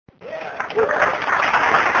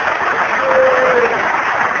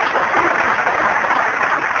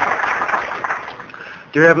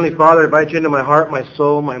Dear Heavenly Father, I invite you into my heart, my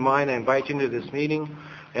soul, my mind. I invite you into this meeting.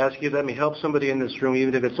 I ask you to let me help somebody in this room,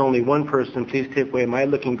 even if it's only one person. Please take away my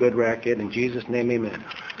looking good racket. In Jesus' name, amen.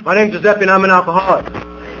 My name's Giuseppe, and I'm an alcoholic.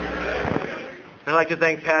 I'd like to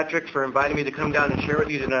thank Patrick for inviting me to come down and share with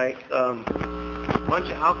you tonight. A bunch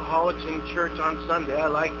of alcoholics in church on Sunday. I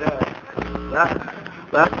like that.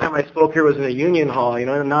 Last time I spoke here was in a union hall.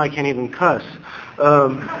 Now I can't even cuss.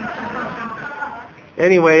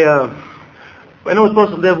 Anyway, I know we're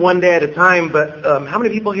supposed to live one day at a time, but how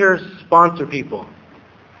many people here sponsor people?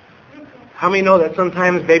 How many know that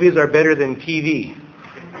sometimes babies are better than TV?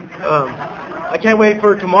 I can't wait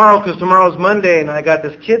for tomorrow, because tomorrow's Monday, and I got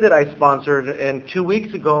this kid that I sponsored, and 2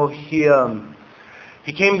 weeks ago he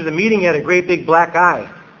came to the meeting. He had a great big black eye.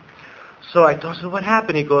 So I told him, what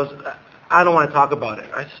happened? He goes, I don't want to talk about it.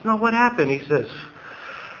 I said, no, what happened? He says,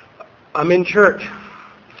 I'm in church,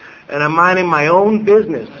 and I'm minding my own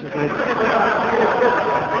business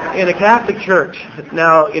in a Catholic church.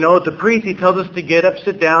 Now, the priest, he tells us to get up,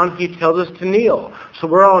 sit down. He tells us to kneel. So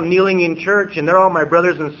we're all kneeling in church, and they're all my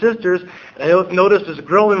brothers and sisters. And I noticed this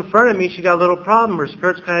girl in front of me, she got a little problem. Her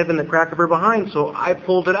skirt's kind of in the crack of her behind, so I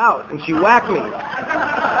pulled it out, and she whacked me.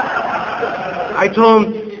 I told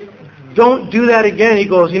him, don't do that again. He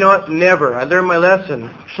goes, you know what, never. I learned my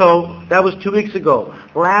lesson. So that was 2 weeks ago.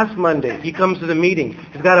 Last Monday, he comes to the meeting.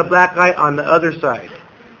 He's got a black eye on the other side.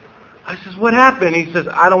 I says, what happened? He says,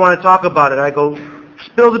 I don't want to talk about it. I go,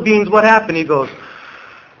 spill the beans, what happened? He goes,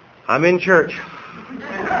 I'm in church,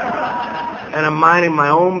 and I'm minding my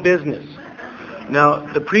own business. Now,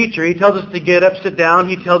 the preacher, he tells us to get up, sit down.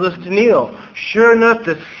 He tells us to kneel. Sure enough,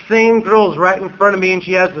 the same girl's right in front of me, and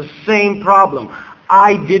she has the same problem.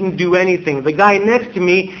 I didn't do anything. The guy next to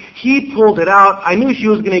me, he pulled it out. I knew she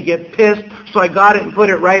was going to get pissed, so I got it and put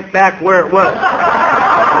it right back where it was.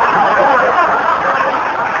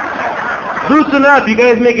 Loosen up, you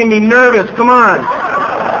guys making me nervous, come on.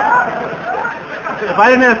 If I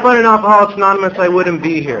didn't have fun in Alcoholics Anonymous, I wouldn't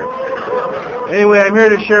be here. Anyway, I'm here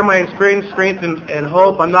to share my experience, strength, and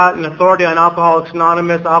hope. I'm not an authority on Alcoholics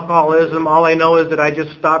Anonymous, alcoholism. All I know is that I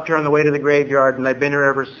just stopped here on the way to the graveyard, and I've been here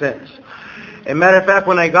ever since. As a matter of fact,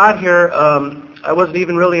 when I got here, I wasn't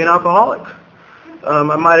even really an alcoholic. I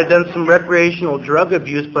might have done some recreational drug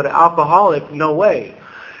abuse, but an alcoholic, no way.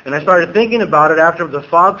 And I started thinking about it after the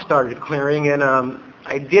fog started clearing, and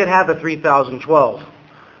I did have a 3012,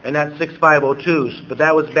 and that's 6502s, but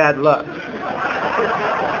that was bad luck.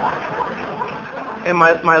 And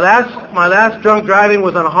my last drunk driving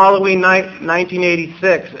was on Halloween night,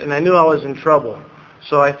 1986, and I knew I was in trouble.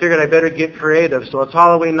 So I figured I better get creative. So it's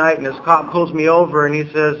Halloween night, and this cop pulls me over, and he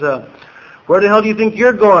says, where the hell do you think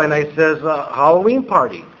you're going? I says, Halloween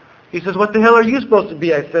party. He says, what the hell are you supposed to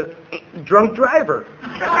be? I said, drunk driver.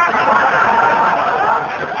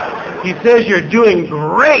 He says, you're doing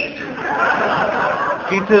great.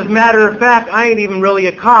 He says, matter of fact, I ain't even really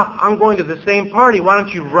a cop. I'm going to the same party. Why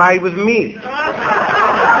don't you ride with me?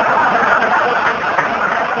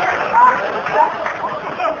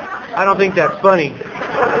 I don't think that's funny.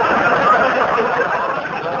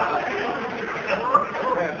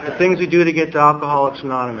 The things we do to get to Alcoholics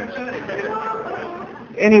Anonymous.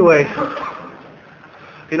 Anyway,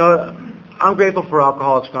 I'm grateful for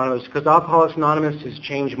Alcoholics Anonymous, because Alcoholics Anonymous has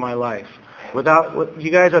changed my life.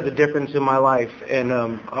 You guys are the difference in my life, and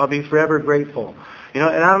I'll be forever grateful. And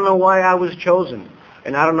I don't know why I was chosen,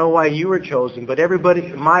 and I don't know why you were chosen, but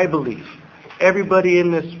my belief, everybody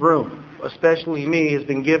in this room, especially me, has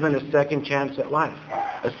been given a second chance at life.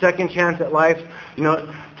 A second chance at life,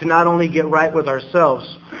 to not only get right with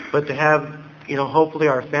ourselves, but to have, hopefully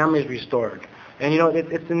our families restored. And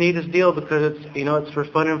it's the neatest deal, because it's for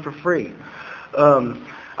fun and for free. I'm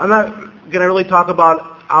not going to really talk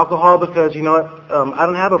about alcohol, because I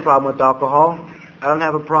don't have a problem with alcohol. I don't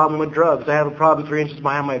have a problem with drugs. I have a problem 3 inches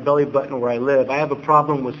behind my belly button where I live. I have a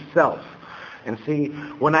problem with self. And see,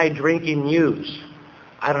 when I drink and use,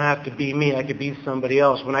 I don't have to be me. I could be somebody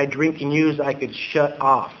else. When I drink and use, I could shut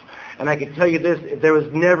off. And I can tell you this: if there was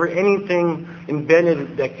never anything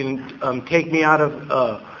invented that can take me out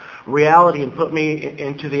of reality and put me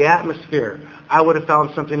into the atmosphere, I would have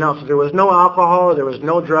found something else. If there was no alcohol, there was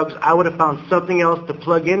no drugs, I would have found something else to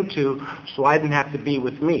plug into, so I didn't have to be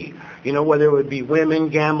with me. Whether it would be women,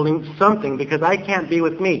 gambling, something, because I can't be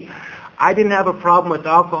with me. I didn't have a problem with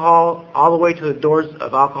alcohol all the way to the doors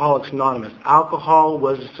of Alcoholics Anonymous. Alcohol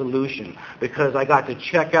was a solution, because I got to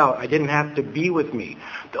check out. I didn't have to be with me.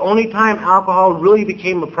 The only time alcohol really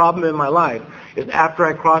became a problem in my life is after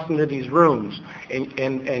I crossed into these rooms.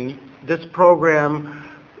 And this program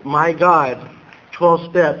my God, 12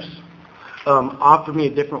 steps, offered me a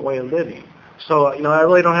different way of living. So, I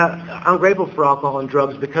really don't have, I'm grateful for alcohol and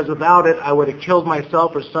drugs, because without it, I would have killed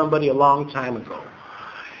myself or somebody a long time ago.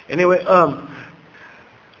 Anyway, I've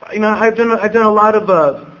done a lot of,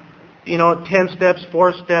 10 steps,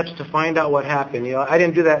 4 steps to find out what happened. I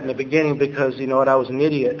didn't do that in the beginning because, I was an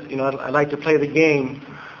idiot. I like to play the game,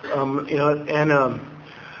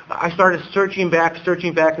 I started searching back,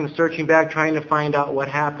 trying to find out what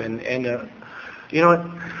happened. And,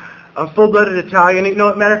 I'm full-blooded Italian.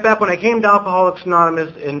 Matter of fact, when I came to Alcoholics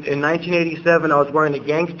Anonymous in 1987, I was wearing a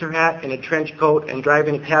gangster hat and a trench coat and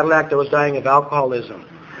driving a Cadillac that was dying of alcoholism.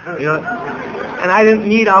 And I didn't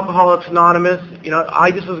need Alcoholics Anonymous.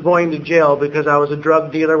 I just was going to jail because I was a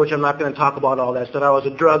drug dealer, which I'm not going to talk about all that stuff. I was a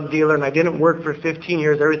drug dealer, and I didn't work for 15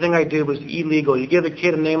 years. Everything I did was illegal. You give a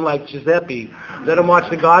kid a name like Giuseppe, let him watch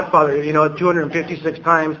The Godfather, 256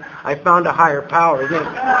 times. I found a higher power.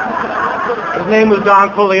 His name was Don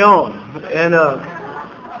Corleone. And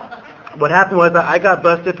what happened was I got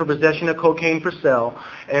busted for possession of cocaine for sale,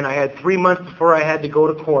 and I had 3 months before I had to go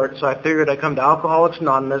to court, so I figured I'd come to Alcoholics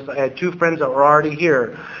Anonymous. I had 2 friends that were already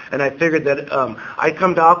here, and I figured that I'd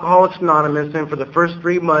come to Alcoholics Anonymous and for the first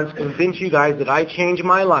 3 months convince you guys that I changed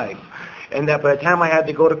my life, and that by the time I had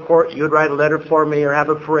to go to court, you would write a letter for me or have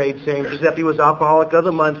a parade saying, Giuseppe was Alcoholic of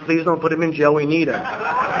the Month, please don't put him in jail, we need him.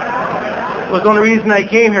 It was the only reason I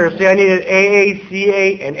came here. See, I needed AA,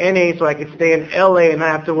 CA, and NA so I could stay in LA and not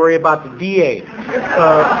have to worry about the DA.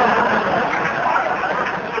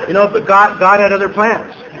 But God had other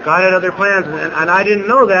plans. God had other plans, and I didn't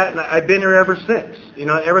know that, and I've been here ever since.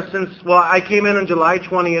 I came in on July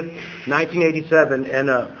 20th, 1987, and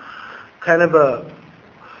kind of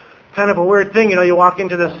a weird thing. You walk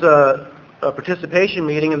into this participation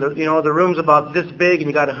meeting, and the room's about this big, and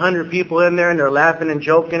you got 100 people in there, and they're laughing and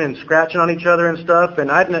joking and scratching on each other and stuff. And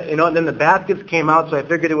and then the baskets came out, so I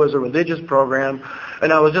figured it was a religious program,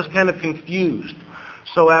 and I was just kind of confused.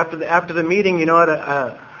 So after the meeting,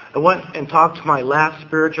 I went and talked to my last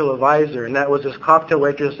spiritual advisor, and that was this cocktail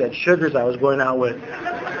waitress at Sugar's I was going out with.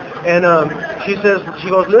 And she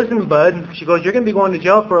goes, listen, bud, she goes, you're going to be going to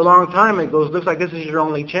jail for a long time. And it goes, looks like this is your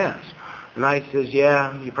only chance. And I says,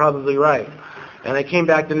 yeah, you're probably right. And I came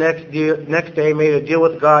back the next day, made a deal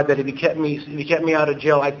with God that if he kept me out of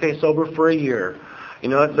jail, I'd stay sober for a year.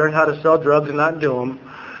 Learn how to sell drugs and not do them.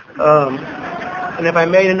 And if I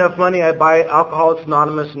made enough money, I'd buy Alcoholics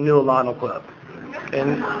Anonymous and New Alano Club.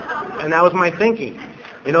 And that was my thinking.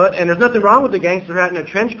 And there's nothing wrong with the gangster hat and a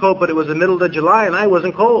trench coat, but it was the middle of July and I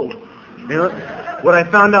wasn't cold. What I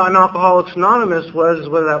found out in Alcoholics Anonymous was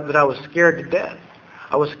that I was scared to death.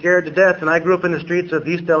 I was scared to death, and I grew up in the streets of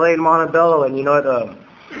East LA and Montebello, and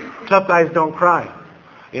tough guys don't cry.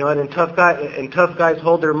 And tough guys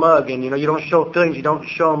hold their mug, and you don't show feelings, you don't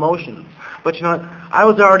show emotions. But I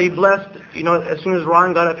was already blessed, as soon as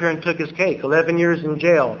Ron got up here and took his cake, 11 years in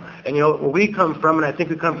jail. And where we come from, and I think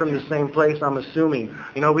we come from the same place, I'm assuming.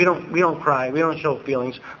 We don't cry, we don't show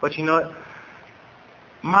feelings. But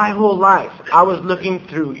my whole life, I was looking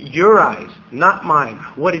through your eyes, not mine.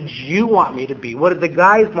 What did you want me to be? What did the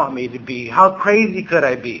guys want me to be? How crazy could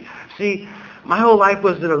I be? See, my whole life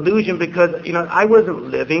was an illusion because, I wasn't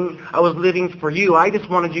living. I was living for you. I just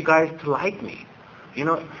wanted you guys to like me.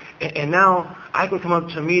 And now I can come up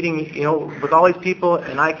to a meeting, with all these people,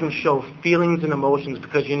 and I can show feelings and emotions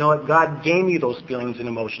because God gave me those feelings and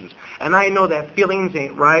emotions. And I know that feelings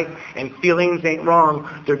ain't right and feelings ain't wrong.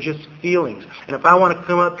 They're just feelings. And if I want to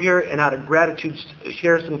come up here and out of gratitude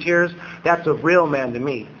share some tears, that's a real man to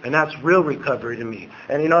me. And that's real recovery to me.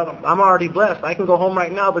 And I'm already blessed. I can go home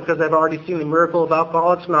right now because I've already seen the miracle of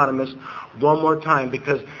Alcoholics Anonymous one more time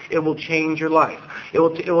because it will change your life. It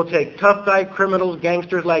will take tough guy criminals,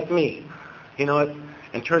 gangsters like me,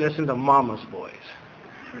 and turn us into mama's boys.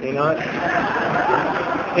 Into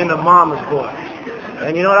mama's boys.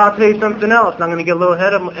 And I'll tell you something else. I'm going to get a little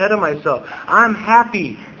ahead of myself. I'm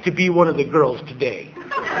happy to be one of the girls today.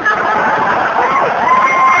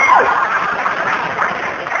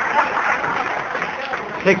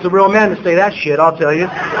 Takes a real man to say that shit, I'll tell you.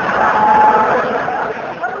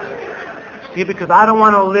 See, because I don't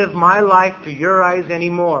want to live my life through your eyes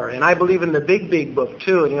anymore. And I believe in the big book,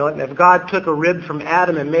 too. And if God took a rib from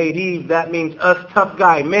Adam and made Eve, that means us tough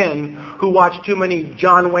guy men who watched too many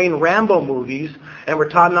John Wayne Rambo movies and were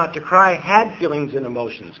taught not to cry had feelings and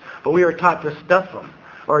emotions. But we were taught to stuff them.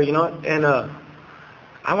 Or, and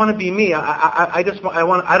I want to be me. I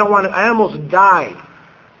almost died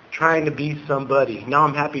trying to be somebody. Now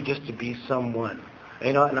I'm happy just to be someone.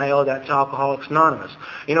 And I owe that to Alcoholics Anonymous.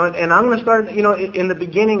 And I'm going to start, in the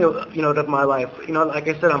beginning of, of my life. Like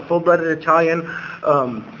I said, I'm full-blooded Italian.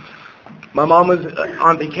 My mom was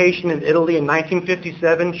on vacation in Italy in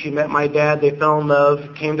 1957. She met my dad. They fell in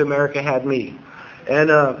love, came to America, had me. And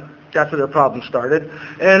that's where their problem started.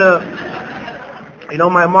 And,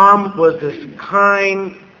 my mom was this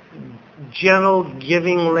kind, gentle,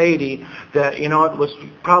 giving lady that, was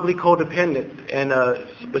probably codependent.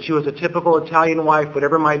 But she was a typical Italian wife.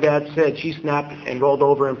 Whatever my dad said, she snapped and rolled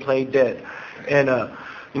over and played dead. And,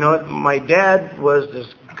 my dad was this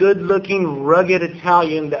good-looking, rugged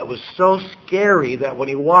Italian that was so scary that when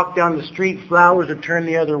he walked down the street, flowers would turn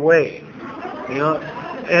the other way.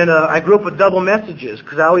 And I grew up with double messages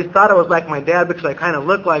because I always thought I was like my dad because I kind of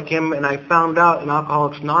looked like him, and I found out in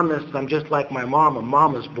Alcoholics Anonymous I'm just like my mom, a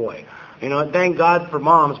mama's boy. Thank God for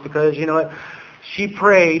moms because, she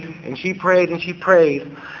prayed and she prayed and she prayed,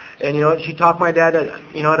 and, she talked my dad,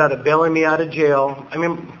 out of bailing me out of jail. I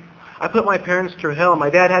mean, I put my parents through hell. My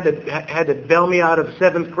dad had to bail me out of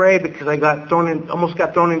 7th grade because I almost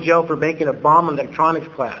got thrown in jail for making a bomb in electronics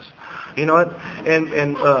class. And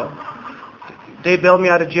they bailed me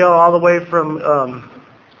out of jail all the way from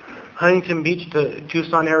Huntington Beach to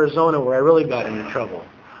Tucson, Arizona, where I really got into trouble.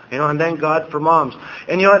 And thank God for moms.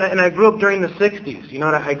 And and I grew up during the 60s.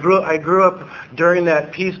 I grew up during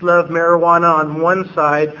that peace, love, marijuana on one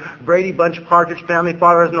side, Brady Bunch, Partridge Family,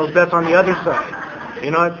 Fathers Knows Best on the other side.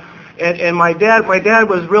 And my dad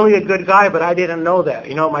was really a good guy, but I didn't know that.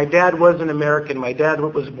 My dad wasn't American. My dad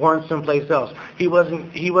was born someplace else. He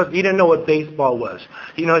didn't know what baseball was.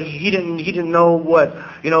 He didn't know what,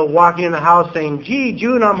 walking in the house saying, "Gee,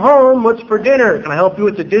 June, I'm home. What's for dinner? Can I help you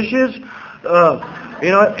with the dishes?"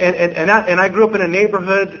 And I grew up in a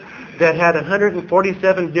neighborhood that had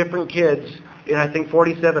 147 different kids in, I think,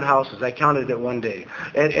 47 houses. I counted it one day.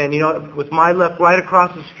 And with my left, right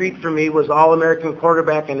across the street from me was All-American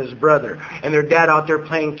quarterback and his brother. And their dad out there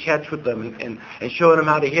playing catch with them and showing them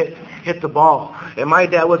how to hit the ball. And my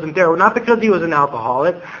dad wasn't there. Well, not because he was an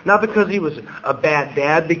alcoholic, not because he was a bad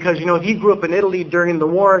dad, because, he grew up in Italy during the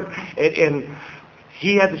war, and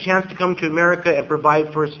he had the chance to come to America and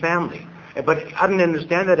provide for his family. But I didn't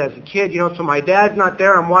understand that as a kid, so my dad's not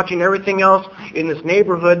there. I'm watching everything else in this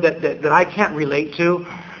neighborhood that I can't relate to.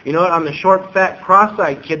 I'm the short, fat,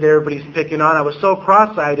 cross-eyed kid that everybody's picking on. I was so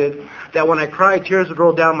cross-eyed that when I cried, tears would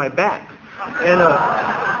roll down my back. And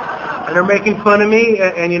they're making fun of me.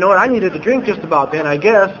 And you know what? I needed a drink just about then, I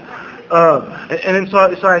guess. And then so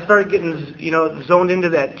I started getting, zoned into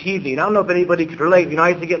that TV. And I don't know if anybody could relate. I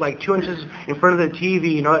used to get like 2 inches in front of the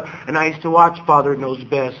TV, and I used to watch Father Knows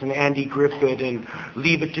Best and Andy Griffith and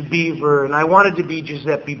Leave It to Beaver, and I wanted to be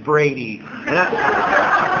Giuseppe Brady. And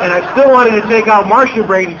I still wanted to take out Marcia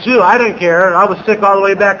Brady too. I didn't care. I was sick all the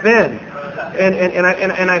way back then. And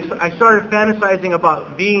I started fantasizing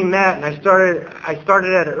about being that, and I started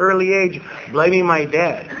at an early age blaming my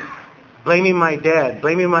dad. Blaming my dad.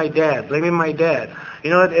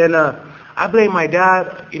 And I blame my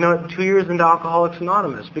dad, 2 years into Alcoholics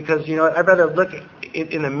Anonymous because, I'd rather look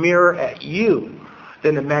in the mirror at you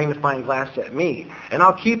than the magnifying glass at me. And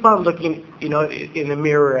I'll keep on looking, in the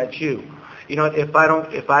mirror at you, if I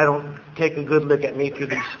don't take a good look at me through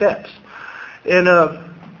these steps. And,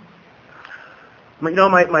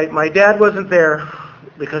 my dad wasn't there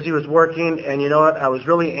because he was working, and I was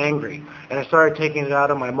really angry. And I started taking it out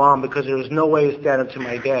on my mom because there was no way to stand up to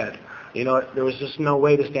my dad. There was just no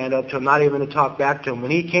way to stand up to him, not even to talk back to him.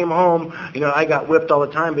 When he came home, I got whipped all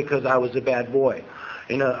the time because I was a bad boy.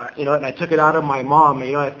 And I took it out on my mom.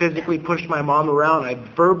 I physically pushed my mom around. I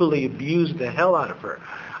verbally abused the hell out of her.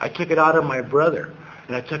 I took it out on my brother,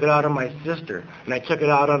 and I took it out on my sister, and I took it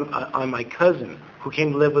out on my cousin who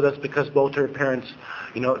came to live with us because both her parents,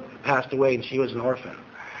 passed away and she was an orphan.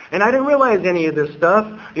 And I didn't realize any of this stuff.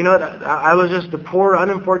 I was just a poor,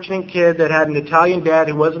 unfortunate kid that had an Italian dad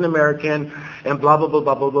who wasn't American, and blah, blah, blah,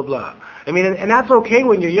 blah, blah, blah, blah. I mean, and that's okay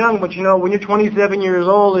when you're young, but, when you're 27 years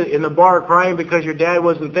old in the bar crying because your dad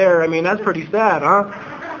wasn't there, I mean, that's pretty sad, huh?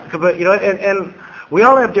 But, and we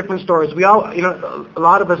all have different stories. We all, a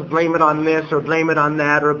lot of us blame it on this or blame it on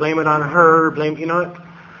that or blame it on her, or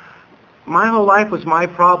my whole life was my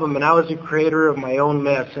problem, and I was the creator of my own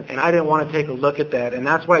mess, and I didn't want to take a look at that, and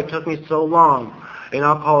that's why it took me so long in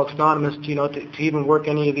Alcoholics Anonymous to even work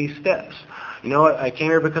any of these steps. I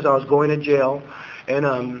came here because I was going to jail, and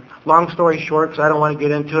long story short, because I don't want to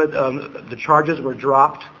get into it, the charges were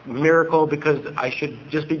dropped, miracle, because I should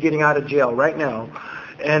just be getting out of jail right now,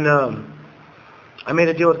 and I made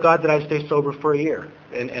a deal with God that I'd stay sober for a year.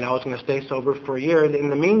 And I was going to stay sober for a year. And in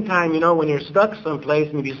the meantime, when you're stuck someplace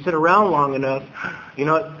and if you sit around long enough,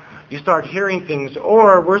 You start hearing things,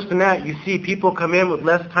 or worse than that, you see people come in with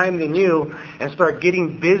less time than you and start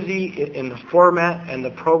getting busy in the format and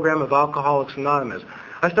the program of Alcoholics Anonymous.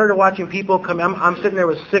 I started watching people come in. I'm sitting there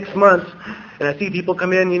with 6 months, and I see people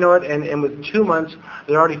come in, and with 2 months,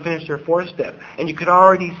 they already finished their 4th step. And you could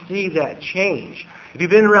already see that change. If you've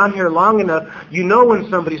been around here long enough, you know when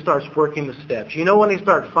somebody starts working the steps. You know when they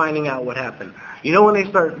start finding out what happened. You know when they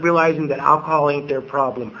start realizing that alcohol ain't their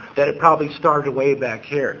problem, that it probably started way back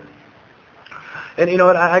here. And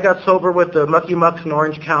I got sober with the Mucky Mucks in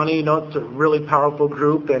Orange County. It's a really powerful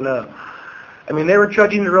group. And they were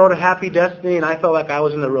trudging the road to happy destiny, and I felt like I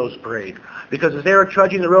was in the Rose Parade. Because as they were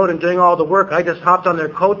trudging the road and doing all the work, I just hopped on their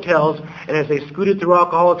coattails, and as they scooted through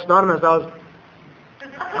Alcoholics Anonymous, I was,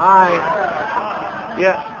 hi.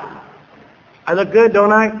 Yeah. I look good,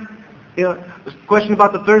 don't I? Question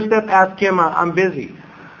about the 3rd step, ask him, I'm busy.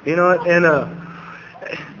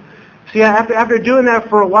 See, after doing that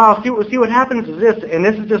for a while, see what happens is this, and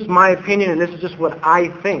this is just my opinion, and this is just what I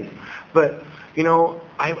think. But,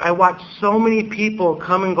 I watch so many people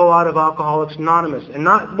come and go out of Alcoholics Anonymous, and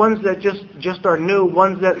not ones that just are new,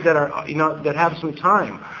 ones that are, that have some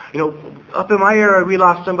time. Up in my era, we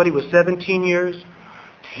lost somebody with 17 years,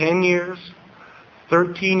 10 years,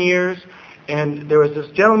 13 years, and there was this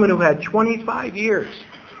gentleman who had 25 years.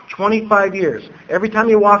 25 years. Every time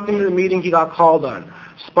he walked into the meeting, he got called on,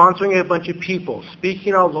 sponsoring a bunch of people,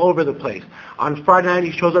 speaking all over the place. On Friday night,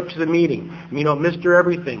 he shows up to the meeting, Mr.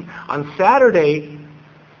 Everything. On Saturday,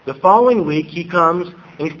 the following week, he comes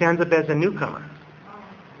and he stands up as a newcomer.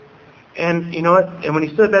 And you know what? And when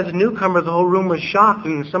he stood up as a newcomer, the whole room was shocked.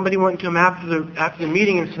 And somebody went to him after the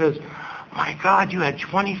meeting and says, "My God, you had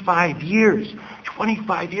 25 years.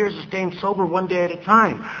 25 years of staying sober one day at a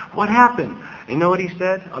time. What happened?" You know what he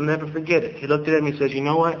said? I'll never forget it. He looked at him and he says, "You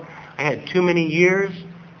know what? I had too many years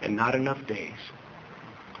and not enough days."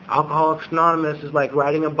 Alcoholics Anonymous is like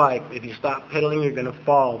riding a bike. If you stop pedaling, you're going to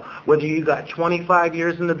fall. Whether you got 25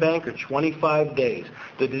 years in the bank or 25 days,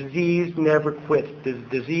 the disease never quits. The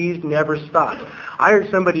disease never stops. I heard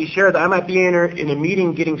somebody share that I might be in a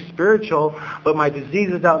meeting getting spiritual, but my disease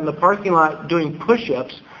is out in the parking lot doing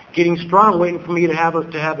push-ups, getting strong, waiting for me to have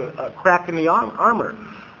a crack in the armor.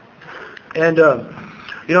 And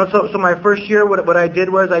so my first year, what I did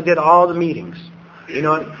was I did all the meetings.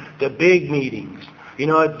 The big meetings.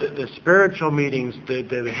 The spiritual meetings,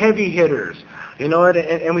 the heavy hitters,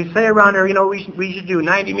 and we say around here, we should do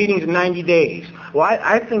 90 meetings in 90 days. Well,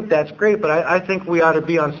 I think that's great, but I think we ought to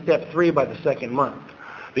be on step 3 by the 2nd month.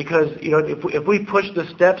 Because, if we push the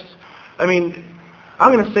steps, I'm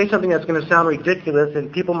going to say something that's going to sound ridiculous,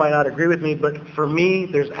 and people might not agree with me, but for me,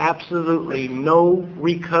 there's absolutely no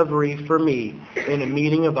recovery for me in a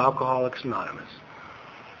meeting of Alcoholics Anonymous.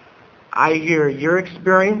 I hear your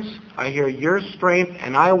experience, I hear your strength,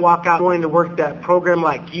 and I walk out going to work that program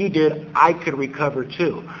like you did, I could recover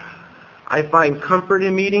too. I find comfort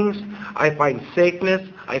in meetings, I find safeness,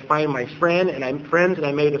 I find my friends, and I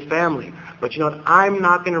made a family. But I'm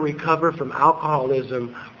not going to recover from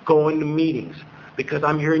alcoholism going to meetings, because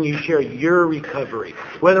I'm hearing you share your recovery.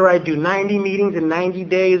 Whether I do 90 meetings in 90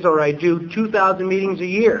 days or I do 2,000 meetings a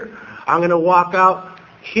year, I'm going to walk out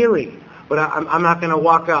hearing, but I'm not going to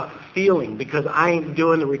walk out feeling, because I ain't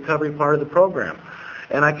doing the recovery part of the program.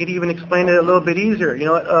 And I could even explain it a little bit easier.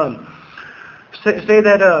 Say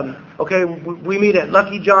that, we meet at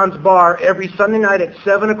Lucky John's bar every Sunday night at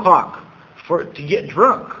 7 o'clock to get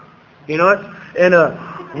drunk. And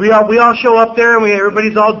we all show up there, and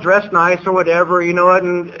everybody's all dressed nice or whatever, and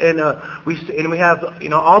we have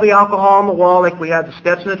all the alcohol on the wall, like we have the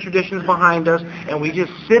steps and the traditions behind us, and we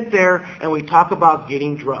just sit there and we talk about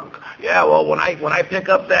getting drunk. Yeah, well, when I pick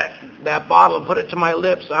up that bottle and put it to my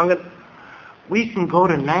lips, we can go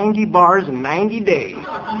to 90 bars in 90 days.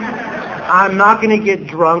 I'm not going to get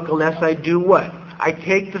drunk unless I do what? I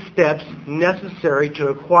take the steps necessary to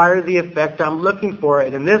acquire the effect I'm looking for.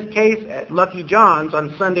 And in this case, at Lucky John's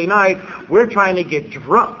on Sunday night, we're trying to get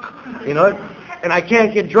drunk, And I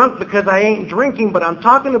can't get drunk because I ain't drinking, but I'm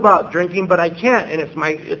talking about drinking, but I can't. And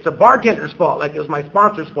it's a bartender's fault, like it was my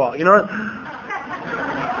sponsor's fault,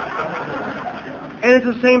 And it's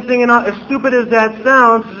the same thing, as stupid as that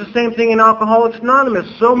sounds, it's the same thing in Alcoholics Anonymous.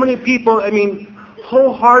 So many people,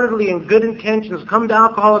 wholeheartedly in good intentions, come to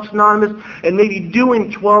Alcoholics Anonymous and maybe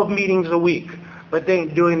doing 12 meetings a week, but they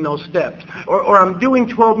ain't doing those steps. Or I'm doing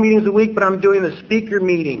 12 meetings a week, but I'm doing the speaker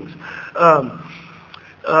meetings,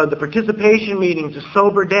 the participation meetings, the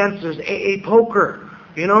sober dancers, AA poker,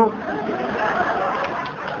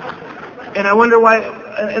 And I wonder why,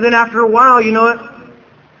 and then after a while,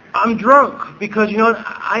 I'm drunk because,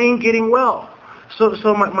 I ain't getting well.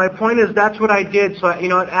 So my point is that's what I did. So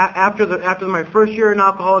after my first year in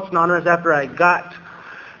Alcoholics Anonymous, after I got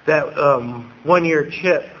that 1-year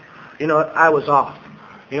chip, I was off.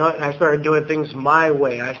 And I started doing things my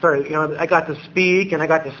way. I got to speak and I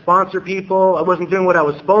got to sponsor people. I wasn't doing what I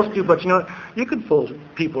was supposed to, but you could fool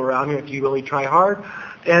people around here if you really try hard.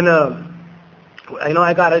 And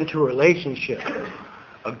I got into a relationship,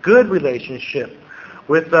 a good relationship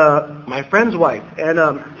with my friend's wife. And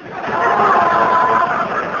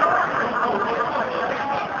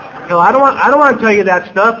I don't want to tell you that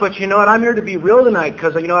stuff, but I'm here to be real tonight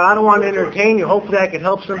because I don't want to entertain you. Hopefully I can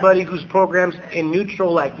help somebody whose program's in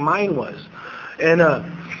neutral like mine was. And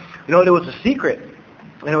it was a secret,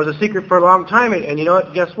 and it was a secret for a long time. And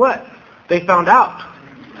guess what? They found out.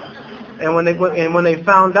 And when they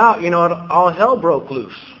found out, all hell broke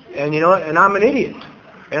loose. And and I'm an idiot.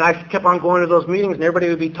 And I kept on going to those meetings, and everybody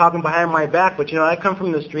would be talking behind my back. But I come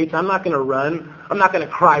from the streets. I'm not going to run. I'm not going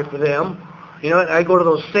to cry for them. And I go to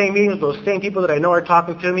those same meetings, those same people that I know are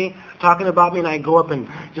talking about me, and I go up and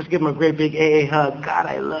just give them a great big AA hug. God,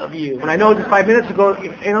 I love you. And I know just 5 minutes ago,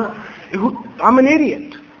 I'm an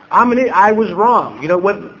idiot. I was wrong.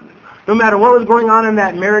 No matter what was going on in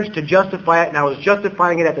that marriage to justify it, and I was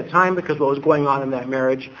justifying it at the time because what was going on in that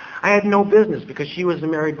marriage, I had no business because she was a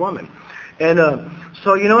married woman. And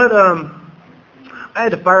so I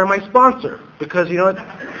had to fire my sponsor because he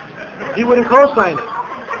wouldn't co-sign it.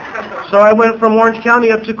 So I went from Orange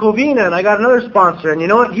County up to Covina, and I got another sponsor. And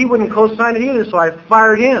he wouldn't co-sign it either, so I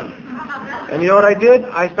fired him. And what I did?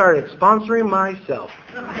 I started sponsoring myself.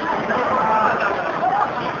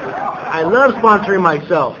 I love sponsoring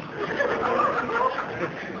myself.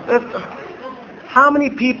 How many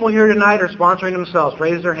people here tonight are sponsoring themselves?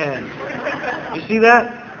 Raise their hands. You see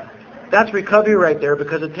that? That's recovery right there,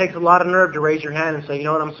 because it takes a lot of nerve to raise your hand and say,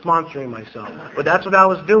 I'm sponsoring myself. But that's what I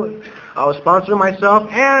was doing. I was sponsoring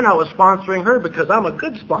myself, and I was sponsoring her because I'm a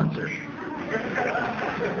good sponsor.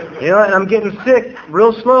 And I'm getting sick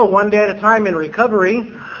real slow, one day at a time in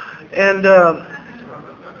recovery. And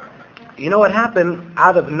what happened?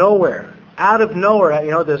 Out of nowhere,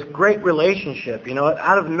 this great relationship,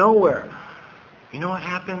 out of nowhere. What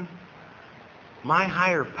happened? My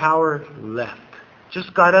higher power left.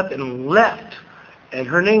 Just got up and left. And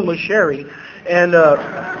her name was Sherry. And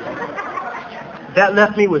that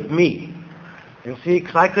left me with me. And see,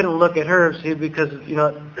 because I couldn't look at her, because,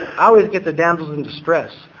 I always get the damsels in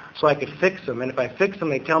distress so I could fix them. And if I fix them,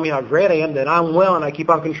 they tell me how great I am, that I'm well, and I keep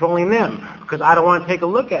on controlling them because I don't want to take a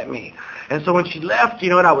look at me. And so when she left,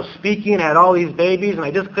 I was speaking, I had all these babies, and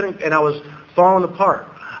I just couldn't, and I was falling apart.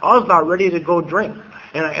 I was about ready to go drink.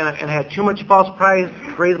 And I had too much false pride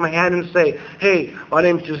to raise my hand and say, hey, my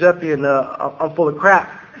name's Giuseppe, and I'm full of crap.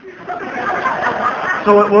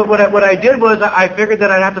 So what I did was I figured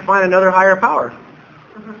that I'd have to find another higher power.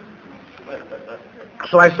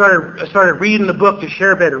 So I started reading the book to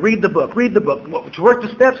share better. Read the book. To work the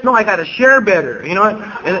steps? No, I got to share better. And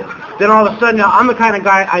then all of a sudden, I'm the kind of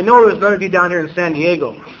guy, I know there's none of you down here in San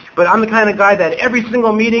Diego, but I'm the kind of guy that every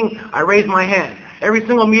single meeting, I raise my hand. Every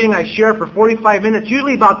single meeting I share for 45 minutes,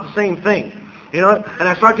 usually about the same thing. And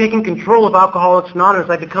I start taking control of Alcoholics Anonymous.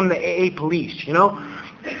 I become the AA police,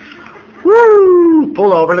 Woo!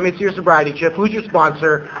 Pull over. Let me see your sobriety chip. Who's your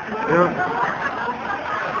sponsor?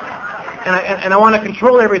 And I want to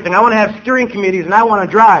control everything. I want to have steering committees, and I want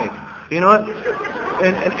to drive.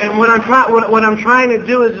 And what I'm trying to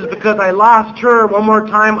do is because I lost her one more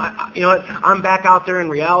time. I'm back out there in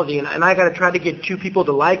reality, and I got to try to get 2 people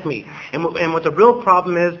to like me. And what the real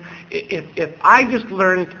problem is, if I just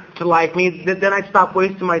learned to like me, then I'd stop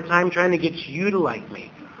wasting my time trying to get you to like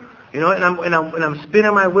me. And I'm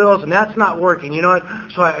spinning my wheels, and that's not working.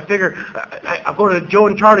 So I figure I go to Joe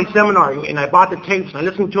and Charlie's seminar, and I bought the tapes, and I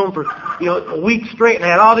listened to them for a week straight, and I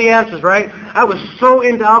had all the answers, right? I was so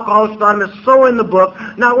into Alcoholics Anonymous, so in the book,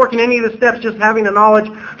 not working any of the steps, just having the knowledge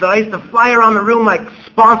that I used to fly around the room like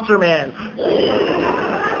sponsor man.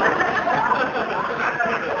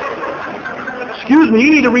 Excuse me,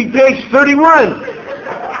 you need to read page 31.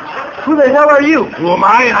 Who the hell are you? Who am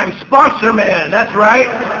I? I'm sponsor man. That's right.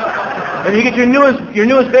 And you get your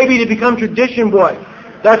newest baby to become tradition boy.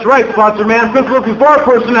 That's right, sponsor man. Principal before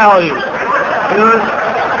personality.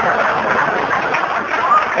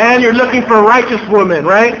 And you're looking for a righteous woman,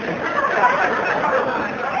 right?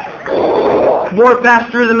 More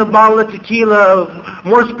faster than a bottle of tequila.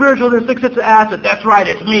 More spiritual than 6 hits of acid. That's right,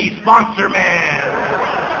 it's me, sponsor man.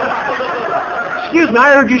 Excuse me,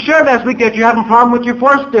 I heard you share last week that you're having a problem with your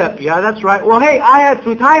 4-step. Yeah, that's right. Well, hey, I had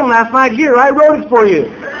some time last night here. I wrote it for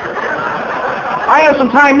you. I have some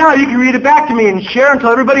time now. You can read it back to me and share and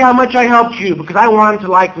tell everybody how much I helped you because I want them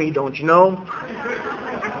to like me, don't you know?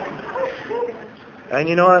 And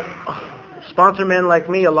you know what? Sponsor men like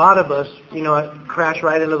me, a lot of us, you know, crash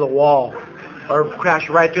right into the wall or crash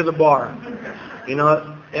right through the bar. You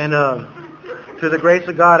know, and through the grace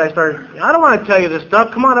of God, I don't want to tell you this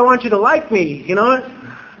stuff. Come on, I want you to like me. You know what?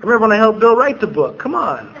 I remember when I helped Bill write the book. Come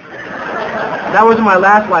on. That wasn't my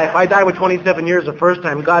last life. I died with 27 years the first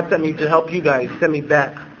time. God sent me to help you guys. He sent me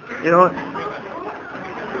back. You know what?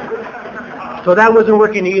 So that wasn't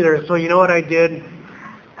working either. So you know what I did?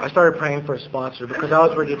 I started praying for a sponsor because I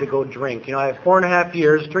was ready to go drink. You know, I have 3.5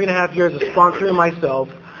 years of sponsoring myself.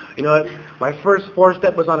 You know, my first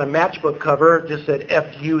 4-step was on a matchbook cover. Just said, F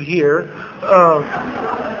you here.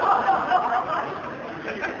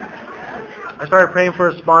 I started praying for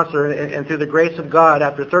a sponsor, and through the grace of God,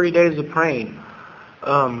 after 30 days of praying,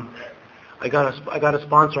 I got a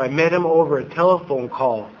sponsor. I met him over a telephone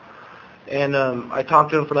call, and I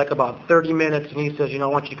talked to him for like about 30 minutes, and he says, you know,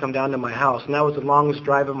 I want you to come down to my house. And that was the longest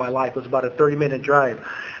drive of my life. It was about a 30-minute drive.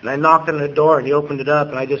 And I knocked on the door, and he opened it up,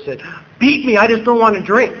 and I just said, beat me, I just don't want to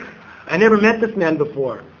drink. I never met this man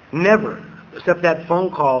before. Never. Except that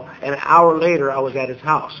phone call, and an hour later, I was at his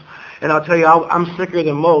house. And I'll tell you, I'm sicker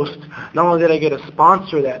than most. Not only did I get a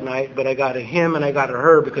sponsor that night, but I got a him and I got a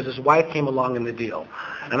her because his wife came along in the deal.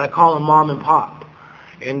 And I call him Mom and Pop.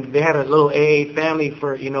 And they had a little AA family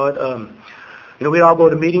for, we'd all go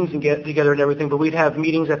to meetings and get together and everything, but we'd have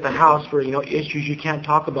meetings at the house for, issues you can't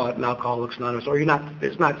talk about in Alcoholics Anonymous, or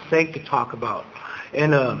it's not safe to talk about.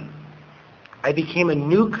 And I became a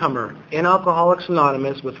newcomer in Alcoholics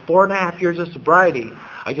Anonymous with 4.5 years of sobriety.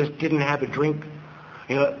 I just didn't have a drink.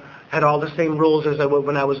 Had all the same rules as I would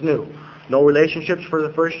when I was new. No relationships for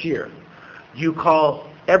the first year. You call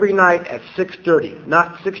every night at 6:30,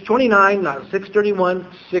 not 6:29, not 6:31,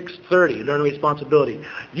 6:30. Learn responsibility.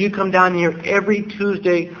 You come down here every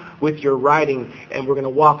Tuesday with your writing, and we're going to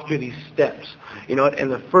walk through these steps. And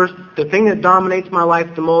the thing that dominates my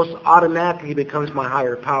life the most automatically becomes my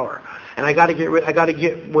higher power. And I got to get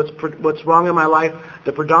what's wrong in my life,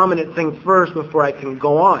 the predominant thing first before I can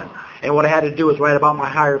go on. And what I had to do was write about my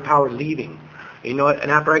higher power leaving. And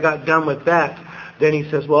after I got done with that, then he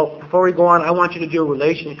says, well, before we go on, I want you to do a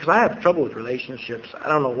relationship, because I have trouble with relationships. I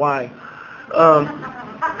don't know why.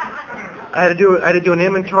 I had to do an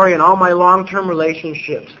inventory on all my long-term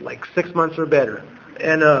relationships, like 6 months or better.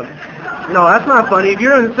 And no, that's not funny. If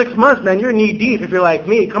you're in 6 months, man, you're knee deep. If you're like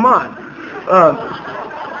me, come on.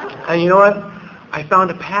 And you know what? I found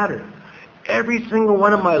a pattern. Every single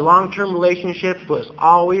one of my long-term relationships was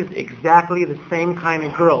always exactly the same kind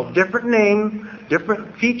of girl. Different name,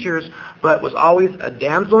 different features, but was always a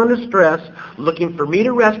damsel in distress, looking for me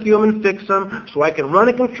to rescue them and fix them so I can run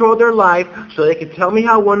and control their life, so they can tell me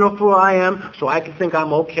how wonderful I am, so I can think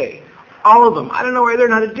I'm okay. All of them. I don't know why they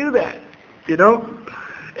learn how to do that,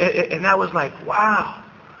 And that was like, wow.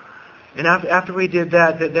 And after we did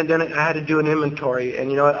that, then I had to do an inventory,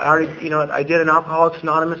 and I did an Alcoholics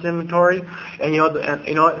Anonymous inventory, and on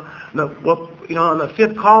the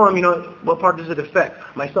fifth column, what part does it affect?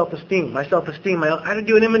 My self-esteem. I had to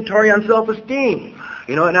do an inventory on self-esteem,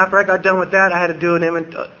 and after I got done with that, I had to do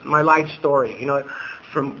my life story.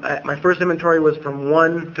 From my first inventory was from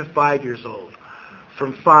 1 to 5 years old,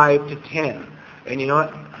 from 5 to 10, and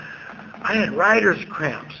I had writer's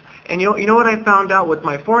cramps. And you know what I found out with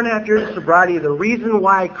my 4.5 years of sobriety, the reason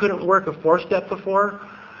why I couldn't work a 4-step before?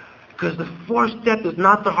 Because the 4th step is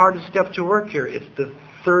not the hardest step to work here. It's the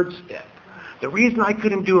 3rd step. The reason I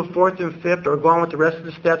couldn't do a 4th and 5th or go on with the rest of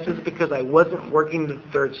the steps is because I wasn't working the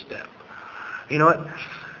 3rd step. You know what?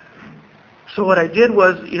 So what I did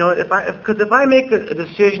was, if I make a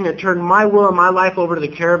decision to turn my will and my life over to the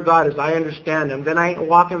care of God as I understand Him, then I ain't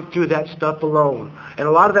walking through that stuff alone. And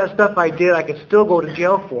a lot of that stuff I did, I could still go to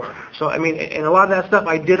jail for. So, and a lot of that stuff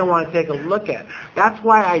I didn't want to take a look at. That's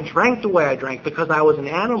why I drank the way I drank, because I was an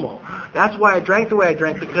animal. That's why I drank the way I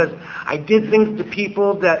drank, because I did things to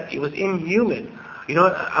people that it was inhuman.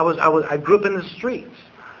 I grew up in the streets.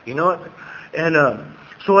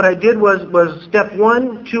 So what I did was step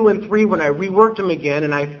 1, 2, and 3, when I reworked them again,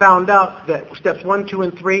 and I found out that steps 1, 2,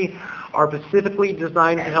 and 3 are specifically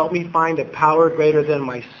designed to help me find a power greater than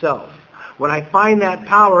myself. When I find that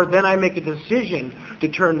power, then I make a decision to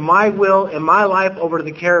turn my will and my life over to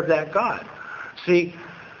the care of that God. See,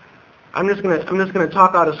 I'm just gonna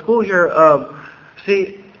talk out of school here.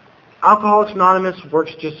 Alcoholics Anonymous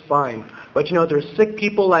works just fine. But there's sick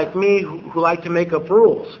people like me who like to make up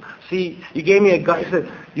rules. See, you gave me a God. You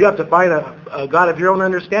said you have to find a God of your own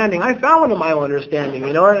understanding. I found one of my own understanding.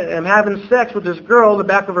 And I'm having sex with this girl in the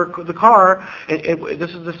back of the car. And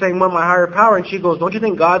this is the same one, my higher power. And she goes, "Don't you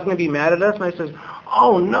think God's going to be mad at us?" And I says,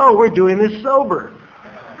 "Oh no, we're doing this sober."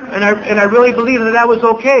 And I really believed that was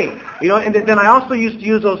okay. And then I also used to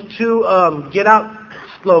use those two get out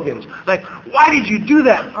slogans. Like, why did you do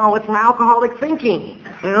that? Oh, it's my alcoholic thinking.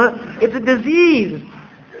 It's a disease.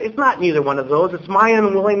 It's not neither one of those. It's my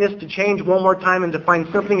unwillingness to change one more time and to find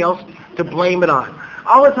something else to blame it on.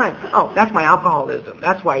 All the time. Oh, that's my alcoholism.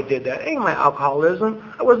 That's why I did that. It ain't my alcoholism.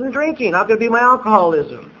 I wasn't drinking. How could it be my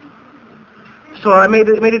alcoholism? So I made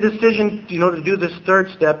a decision, to do this third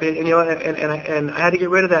step, and I had to get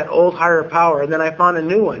rid of that old higher power, and then I found a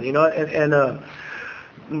new one,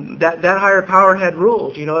 that higher power had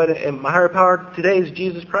rules, and my higher power today is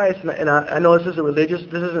Jesus Christ, and I know this isn't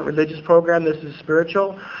a religious program, this is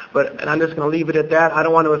spiritual, and I'm just going to leave it at that. I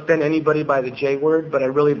don't want to offend anybody by the J word, but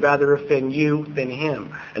I'd really rather offend you than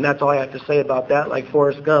him, and that's all I have to say about that, like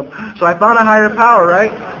Forrest Gump. So I found a higher power,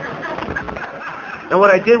 right? And what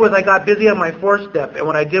I did was I got busy on my fourth step, and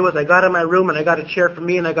what I did was I got in my room and I got a chair for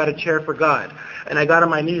me and I got a chair for God, and I got on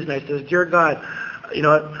my knees and I said, "Dear God,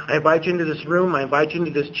 I invite you into this room. I invite you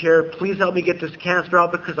into this chair. Please help me get this cancer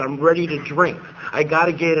out because I'm ready to drink. I got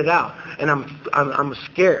to get it out, and I'm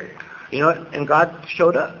scared." And God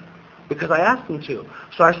showed up because I asked him to.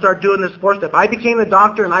 So I started doing this fourth step. I became the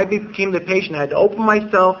doctor and I became the patient. I had to open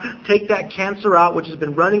myself, take that cancer out, which has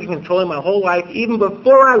been running and controlling my whole life, even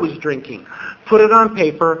before I was drinking. Put it on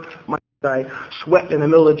paper. I sweat in the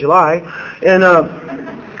middle of July, and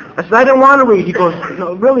I said, "I didn't want to read." He goes,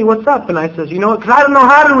 "No, really, what's up?" And I says, "Because I don't know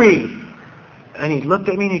how to read." And he looked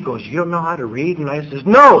at me and he goes, "You don't know how to read?" And I says,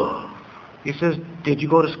 "No." He says, "Did you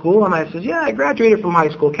go to school?" And I says, "Yeah, I graduated from high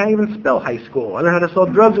school. Can't even spell high school. I learned how to sell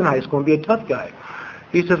drugs in high school and be a tough guy."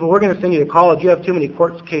 He says, "Well, we're going to send you to college. You have too many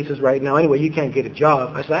court cases right now. Anyway, you can't get a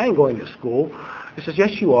job." I said, "I ain't going to school." He says,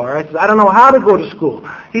 "Yes, you are." I said, "I don't know how to go to school."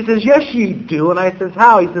 He says, "Yes, you do." And I says,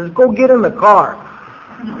 "How?" He says, "Go get in the car."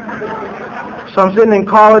 So I'm sitting in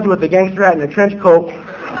college with a gangster hat and a trench coat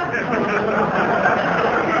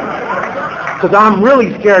because I'm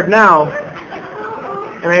really scared now.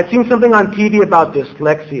 And I had seen something on TV about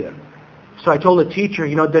dyslexia. So I told the teacher,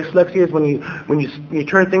 dyslexia is when you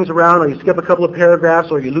turn things around or you skip a couple of paragraphs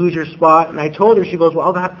or you lose your spot. And I told her, she goes, "Well,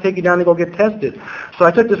 I'll have to take you down to go get tested." So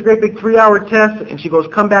I took this great big 3-hour test, and she goes,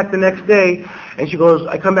 "Come back the next day." And she goes,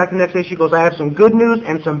 I come back the next day, she goes, "I have some good news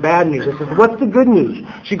and some bad news." I said, "What's the good news?"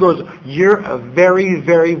 She goes, "You're a very,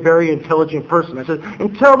 very, very intelligent person." I said,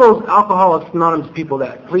 "And tell those Alcoholics Anonymous people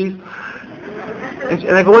that, please."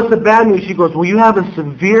 And I go, "What's the bad news?" She goes, "Well, you have a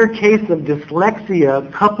severe case of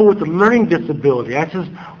dyslexia coupled with a learning disability." I says,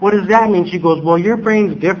 "What does that mean?" She goes, "Well, your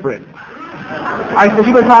brain's different." I said,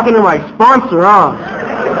 "You've been talking to my sponsor, huh?"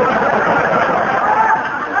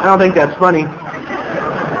 I don't think that's funny.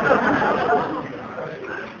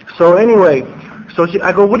 So anyway,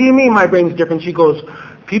 I go, "What do you mean my brain's different?" She goes,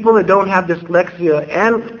 "People that don't have dyslexia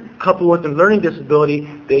and coupled with a learning disability,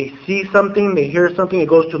 they see something, they hear something, it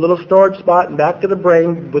goes to a little storage spot and back to the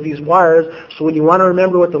brain with these wires, so when you want to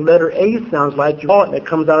remember what the letter A sounds like, you call it and it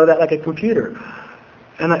comes out of that like a computer."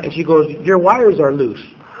 And she goes, "Your wires are loose."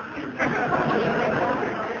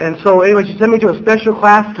 And so anyway, she sent me to a special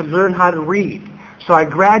class to learn how to read. So I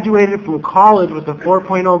graduated from college with a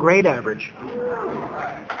 4.0 grade average.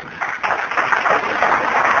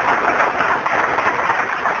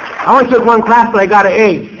 I only took one class, but I got an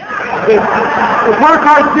A. The report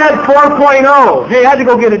card said 4.0. Hey, I had to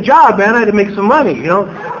go get a job, man. I had to make some money,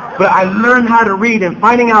 But I learned how to read, and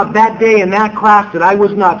finding out that day in that class that I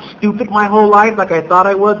was not stupid my whole life like I thought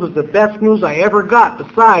I was the best news I ever got,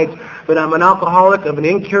 besides that I'm an alcoholic of an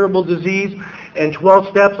incurable disease, and 12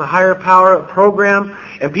 steps, a higher power, a program,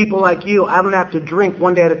 and people like you, I don't have to drink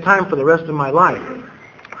one day at a time for the rest of my life.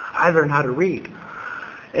 I learned how to read.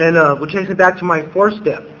 And which takes me back to my fourth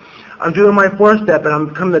step. I'm doing my fourth step, and I'm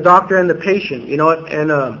becoming the doctor and the patient,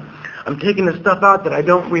 and I'm taking the stuff out that I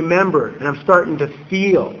don't remember, and I'm starting to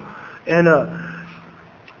feel. And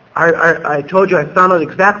I told you I found out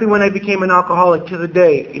exactly when I became an alcoholic to the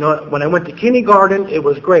day. When I went to kindergarten, it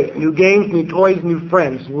was great. New games, new toys, new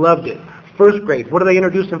friends. Loved it. First grade. What do they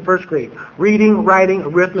introduce in first grade? Reading, writing,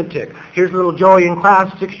 arithmetic. Here's little Joey in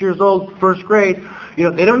class, 6 years old, first grade. You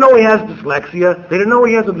know, they don't know he has dyslexia. They don't know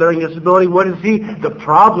he has a learning disability. What is he? The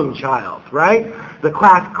problem child, right? The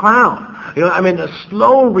class clown. You know, I'm in a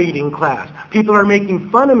slow reading class. People are making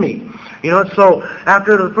fun of me. You know, so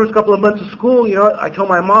after the first couple of months of school, you know, I told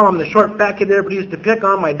my mom I'm the short fat kid that everybody used to pick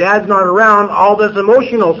on. My dad's not around. All this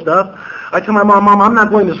emotional stuff. I told my mom, I'm not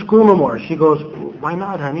going to school no more. She goes, why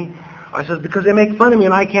not, honey? I said, because they make fun of me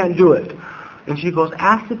and I can't do it. And she goes,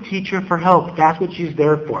 ask the teacher for help. That's what she's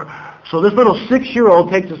there for. So this little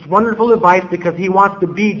 6-year-old takes this wonderful advice because he wants to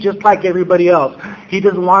be just like everybody else. He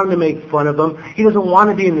doesn't want them to make fun of him. He doesn't want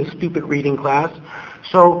to be in this stupid reading class.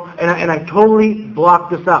 So, and I totally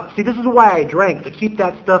blocked this out. See, this is why I drank, to keep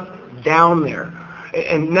that stuff down there.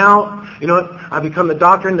 And now, you know what, I become the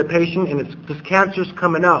doctor and the patient, and this cancer's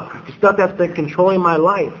coming out. The stuff that's been controlling my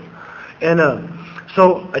life. And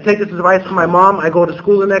so I take this advice from my mom. I go to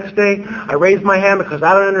school the next day. I raise my hand because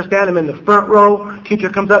I don't understand. I'm in the front row. Teacher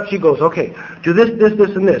comes up. She goes, okay, do this, this,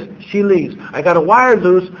 this, and this. She leaves. I got a wire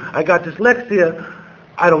loose. I got dyslexia.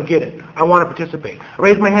 I don't get it. I want to participate. I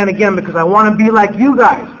raise my hand again because I want to be like you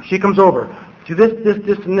guys. She comes over. Do this, this,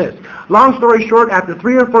 this, and this. Long story short, after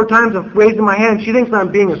 3 or 4 times of raising my hand, she thinks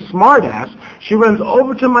I'm being a smartass. She runs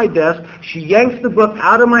over to my desk. She yanks the book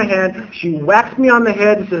out of my hand. She whacks me on the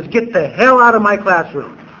head and says, get the hell out of my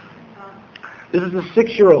classroom. This is a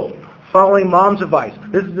 6-year-old following mom's advice.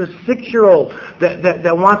 This is a 6-year-old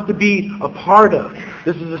that wants to be a part of.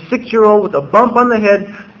 This is a 6-year-old with a bump on the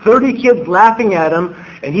head, 30 kids laughing at him,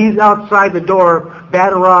 and he's outside the door,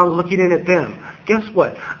 bad and wrong, looking in at them. Guess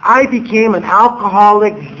what? I became an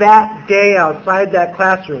alcoholic that day outside that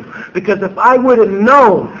classroom. Because if I would have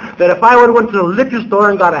known that if I would have went to the liquor store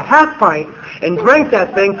and got a half pint and drank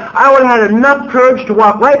that thing, I would have had enough courage to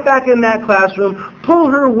walk right back in that classroom, pull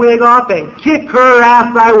her wig off, and kick her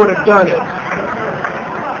ass. I would have done it.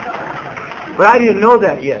 But I didn't know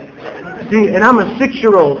that yet. See, and I'm a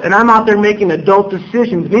 6-year-old, and I'm out there making adult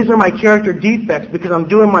decisions. These are my character defects because I'm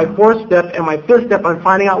doing my 4th step and my 5th step on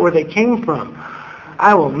finding out where they came from.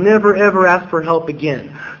 I will never, ever ask for help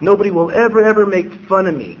again. Nobody will ever, ever make fun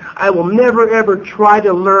of me. I will never, ever try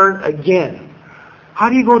to learn again. How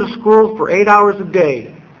do you go to school for 8 hours a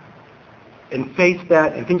day and face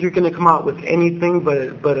that and think you're going to come out with anything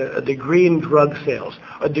but a degree in drug sales,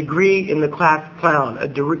 a degree in the class clown, a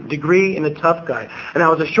degree in the tough guy? And I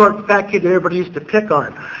was a short, fat kid that everybody used to pick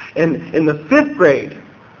on. And in the 5th grade,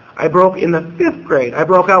 I broke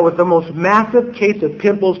out with the most massive case of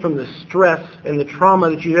pimples from the stress and the trauma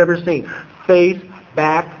that you've ever seen. Face,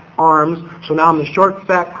 back, arms. So now I'm the short,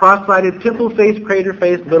 fat, cross-sided, pimple-faced,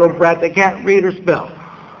 crater-faced little brat that can't read or spell.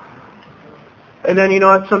 And then, you know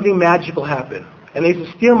what? Something magical happened. And they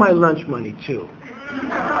used to steal my lunch money, too.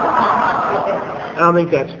 I don't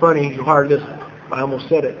think that's funny. You hard listen. I almost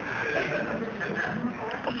said it.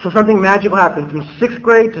 So something magical happened from 6th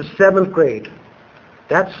grade to 7th grade.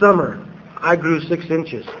 That summer, I grew 6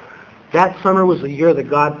 inches. That summer was the year The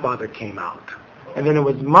Godfather came out. And then it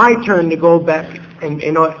was my turn to go back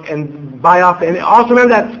and buy off. And also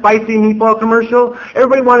remember that spicy meatball commercial?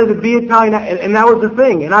 Everybody wanted to be Italian, and that was the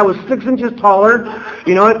thing. And I was 6 inches taller,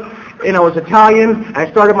 you know, and I was Italian. And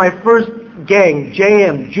I started my first gang,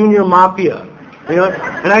 JM, Junior Mafia. You know,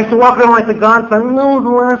 and I used to walk around like the Godfather. No, the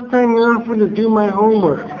last time you offered to do my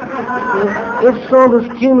homework. If so,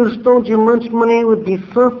 this kid who stole your lunch money would be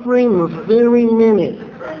suffering this very minute.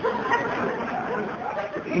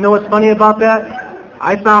 You know what's funny about that?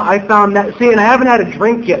 I found that. See, and I haven't had a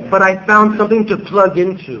drink yet, but I found something to plug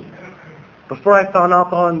into. Before I found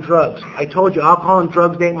alcohol and drugs, I told you alcohol and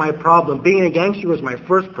drugs ain't my problem. Being a gangster was my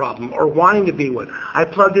first problem, or wanting to be one. I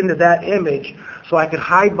plugged into that image so I could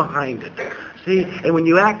hide behind it. See, and when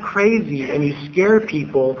you act crazy and you scare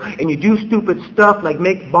people and you do stupid stuff like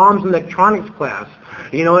make bombs in electronics class,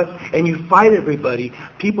 you know, and you fight everybody,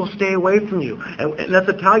 people stay away from you. And that's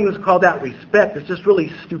Italians call that respect. It's just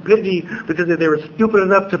really stupidity because if they were stupid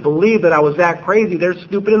enough to believe that I was that crazy, they're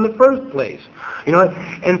stupid in the first place. You know,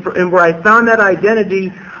 and where I found that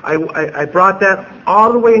identity, I brought that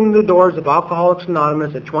all the way into the doors of Alcoholics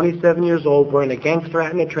Anonymous at 27 years old, wearing a gangster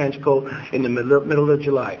hat and a trench coat in the middle of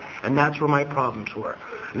July. And that's where my problems were.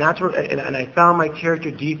 And that's where, and I found my character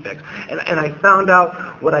defects. And I found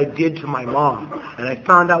out what I did to my mom. And I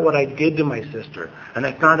found out what I did to my sister. And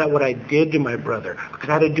I found out what I did to my brother. Because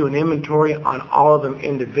I had to do an inventory on all of them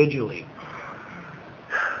individually.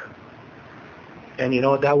 And you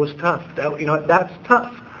know, that was tough. That's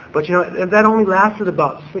tough. But you know, that only lasted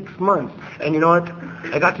about 6 months. And you know what?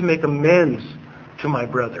 I got to make amends to my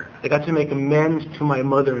brother. I got to make amends to my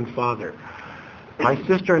mother and father. My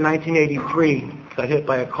sister in 1983 got hit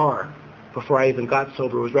by a car before I even got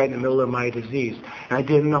sober. It was right in the middle of my disease. And I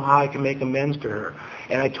didn't know how I could make amends to her.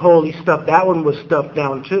 And I totally stuffed, that one was stuffed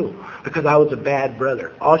down too, because I was a bad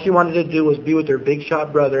brother. All she wanted to do was be with her big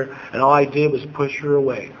shot brother, and all I did was push her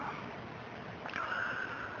away.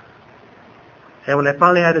 And when I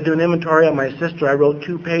finally had to do an inventory on my sister, I wrote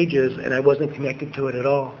 2 pages, and I wasn't connected to it at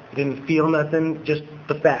all. I didn't feel nothing, just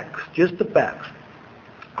the facts,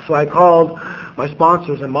 So I called my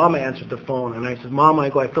sponsors, and Mama answered the phone. And I said, Mama, I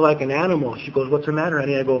feel like an animal. She goes, what's the matter,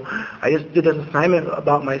 honey? I go, I just did this assignment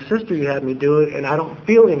about my sister. You had me do it, and I don't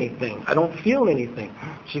feel anything.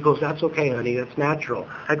 She goes, that's okay, honey. That's natural.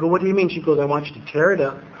 I go, what do you mean? She goes, I want you to tear it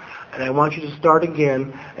up, and I want you to start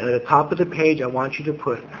again. And at the top of the page, I want you to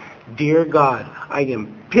put, Dear God, I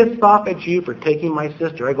am pissed off at you for taking my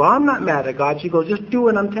sister. I go, I'm not mad at God. She goes, just do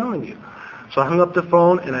what I'm telling you. So I hung up the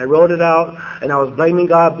phone, and I wrote it out, and I was blaming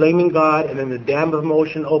God, and then the dam of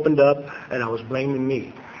emotion opened up, and I was blaming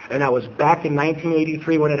me. And I was back in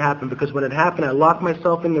 1983 when it happened, because when it happened, I locked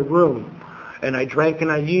myself in the room, and I drank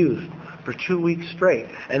and I used for 2 weeks straight,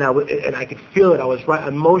 and I could feel it. I was right,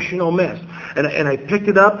 emotional mess, and I picked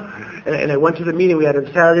it up, and I went to the meeting. We had a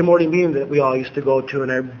Saturday morning meeting that we all used to go to,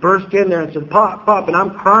 and I burst in there and said, Pop, and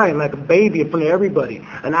I'm crying like a baby in front of everybody,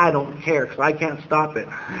 and I don't care because I can't stop it.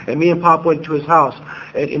 And me and Pop went to his house,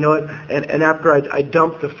 and and after I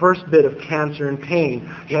dumped the first bit of cancer and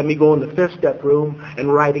pain, he had me go in the 5th step room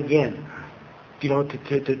and write again,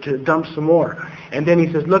 to dump some more. And then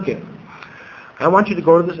he says, look it. I want you to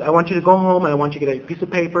go home, and I want you to get a piece of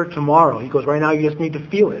paper tomorrow. He goes, right now you just need to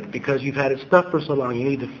feel it, because you've had it stuck for so long. You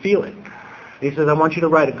need to feel it. And he says, I want you to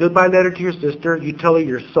write a goodbye letter to your sister. You tell her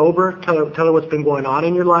you're sober. Tell her what's been going on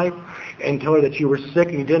in your life, and tell her that you were sick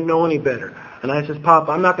and you didn't know any better. And I says, Pop,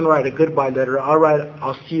 I'm not going to write a goodbye letter.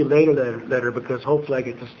 I'll see you later letter, because hopefully I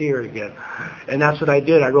get to see her again. And that's what I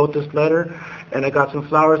did. I wrote this letter, and I got some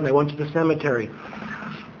flowers, and I went to the cemetery.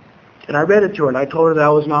 And I read it to her, and I told her that I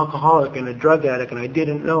was an alcoholic and a drug addict, and I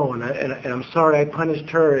didn't know, and I'm sorry I punished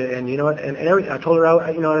her, and I told her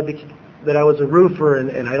that I was a roofer,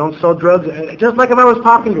 and I don't sell drugs, just like if I was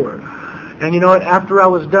talking to her. And after I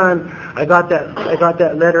was done, I got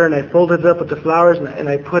that letter, and I folded it up with the flowers, and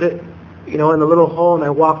I put it, in the little hole, and I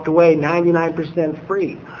walked away 99%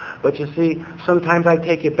 free. But you see, sometimes I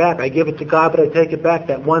take it back. I give it to God, but I take it back.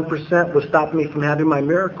 That 1% was stopping me from having my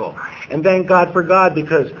miracle. And thank God for God,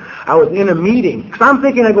 because I was in a meeting. Because I'm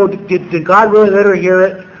thinking, did God really let her hear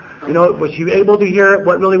it? Was she able to hear it?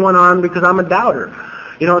 What really went on? Because I'm a doubter.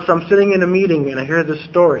 So I'm sitting in a meeting, and I hear this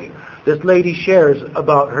story. This lady shares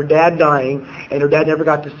about her dad dying, and her dad never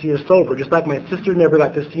got to see her sober, just like my sister never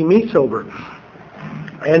got to see me sober.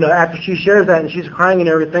 And after she shares that, and she's crying and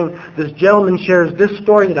everything, this gentleman shares this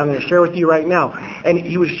story that I'm going to share with you right now. And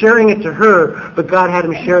he was sharing it to her, but God had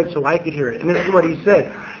him share it so I could hear it. And this is what he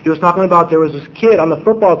said. He was talking about there was this kid on the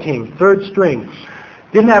football team, 3rd string.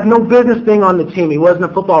 Didn't have no business being on the team. He wasn't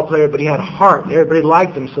a football player, but he had heart. Everybody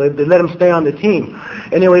liked him, so they let him stay on the team.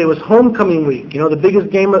 Anyway, it was homecoming week. The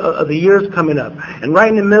biggest game of the year is coming up. And right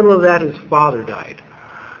in the middle of that, his father died.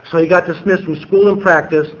 So he got dismissed from school and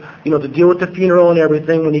practice, to deal with the funeral and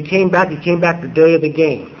everything. When he came back the day of the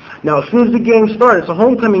game. Now, as soon as the game started, it's a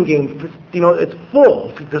homecoming game. It's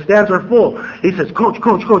full. The stands are full. He says, Coach,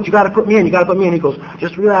 you got to put me in. He goes,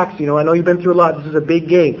 just relax. I know you've been through a lot. This is a big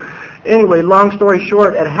game. Anyway, long story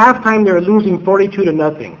short, at halftime they were losing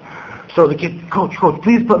 42-0. So the kid, Coach,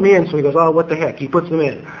 please put me in. So he goes, oh, what the heck? He puts him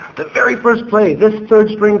in. The very first play, this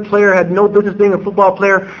 3rd string player had no business being a football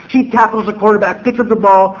player. He tackles the quarterback, picks up the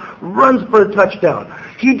ball, runs for a touchdown.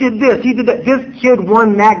 He did this, he did that. This kid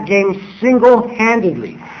won that game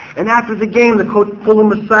single-handedly. And after the game, the coach pulled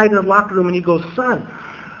him aside in the locker room, and he goes, son,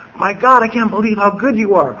 my God, I can't believe how good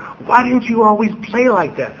you are. Why didn't you always play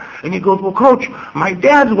like that? And he goes, well, Coach, my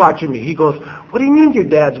dad's watching me. He goes, what do you mean your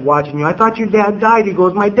dad's watching you? I thought your dad died. He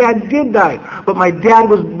goes, my dad did die. But my dad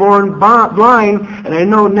was born blind, and I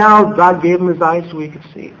know now God gave him his eyes so he could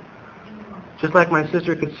see. Just like my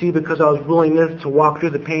sister could see because I was willing to walk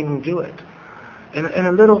through the pain and do it. And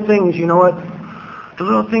the little things, The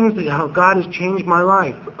little things, how God has changed my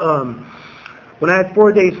life. When I had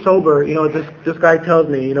 4 days sober, this guy tells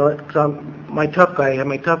me, because I'm my tough guy,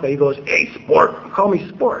 he goes, hey, Sport, call me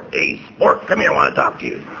Sport. Hey, Sport, come here, I want to talk to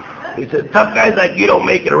you. He says, tough guys like you don't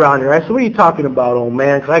make it around here. I said, what are you talking about, old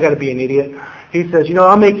man? Because I got to be an idiot. He says,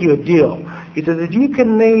 I'll make you a deal. He says, if you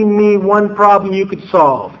can name me one problem you could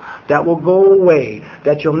solve that will go away,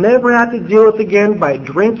 that you'll never have to deal with again by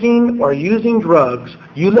drinking or using drugs,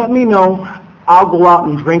 you let me know, I'll go out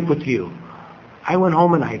and drink with you. I went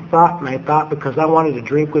home and I thought because I wanted to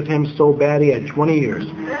drink with him so bad. He had 20 years.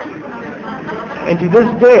 And to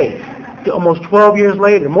this day, almost 12 years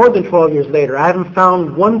later, more than 12 years later, I haven't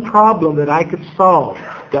found one problem that I could solve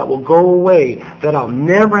that will go away, that I'll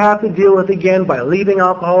never have to deal with again by leaving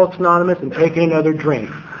Alcoholics Anonymous and taking another drink.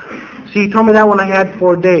 See, he told me that when I had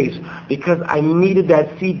 4 days, because I needed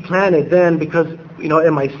that seed planted then, because, you know,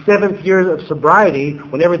 in my 7th year of sobriety,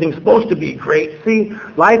 when everything's supposed to be great, see,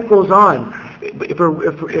 life goes on. If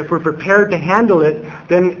we're prepared to handle it,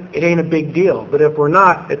 then it ain't a big deal. But if we're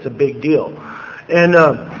not, it's a big deal. And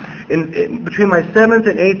in between my 7th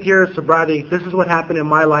and 8th year of sobriety, this is what happened in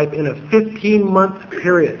my life in a 15-month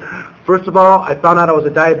period. First of all, I found out I was a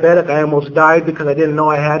diabetic. I almost died because I didn't know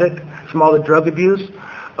I had it from all the drug abuse.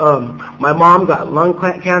 My mom got lung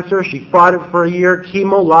cancer. She fought it for a year,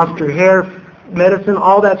 chemo, lost her hair, medicine,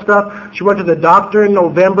 all that stuff. She went to the doctor in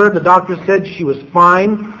November. The doctor said she was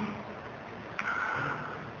fine.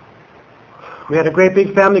 We had a great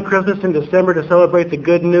big family Christmas in December to celebrate the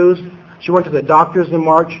good news. She went to the doctors in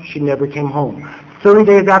March. She never came home. 30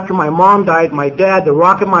 days after my mom died, my dad, the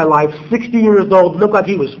rock of my life, 60 years old, looked like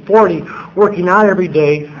he was 40, working out every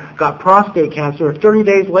day, got prostate cancer. 30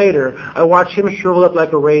 days later, I watched him shrivel up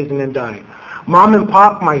like a raisin and die. Mom and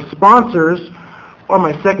Pop, my sponsors, or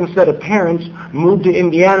my second set of parents, moved to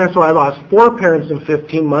Indiana, so I lost 4 parents in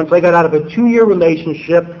 15 months. I got out of a 2-year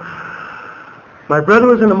relationship. My brother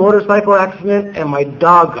was in a motorcycle accident, and my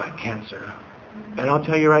dog got cancer. And I'll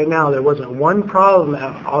tell you right now, there wasn't one problem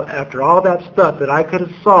after all that stuff that I could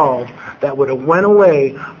have solved that would have went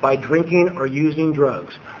away by drinking or using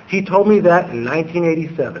drugs. He told me that in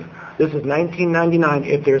 1987. This is 1999.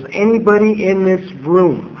 If there's anybody in this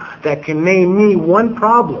room that can name me one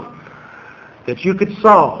problem that you could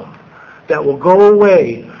solve that will go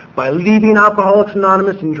away by leaving Alcoholics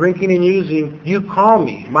Anonymous and drinking and using, you call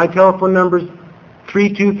me. My telephone number is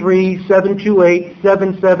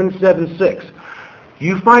 323-728-7776.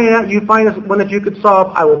 You find one that you could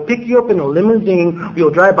solve, I will pick you up in a limousine. We'll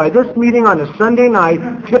drive by this meeting on a Sunday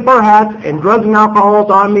night, tip our hats, and drugs and alcohol is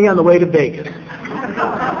on me on the way to Vegas.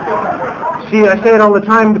 See, I say it all the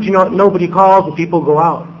time, but you know, nobody calls and people go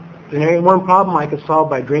out. And there ain't one problem I could solve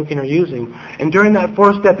by drinking or using. And during that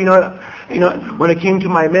 4th step, you know, when it came to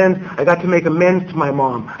my amends, I got to make amends to my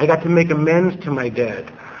mom. I got to make amends to my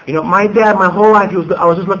dad. You know, my dad, my whole life, I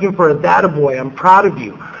was just looking for a that-a-boy. I'm proud of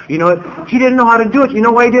you. You know, he didn't know how to do it. You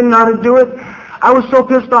know why he didn't know how to do it? I was so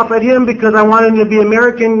pissed off at him because I wanted him to be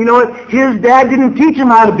American. You know what? His dad didn't teach him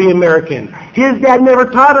how to be American. His dad never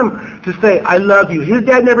taught him to say, I love you. His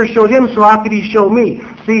dad never showed him, so how could he show me?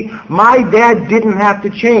 See, my dad didn't have to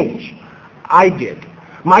change. I did.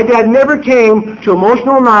 My dad never came to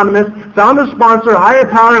Emotional Anonymous, found a sponsor, a higher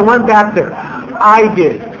power, and went back there. I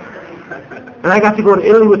did. And I got to go to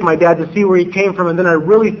Italy with my dad to see where he came from, and then I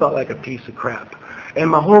really felt like a piece of crap. And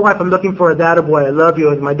my whole life I'm looking for a that-a-boy, I love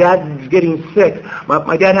you. And my dad was getting sick.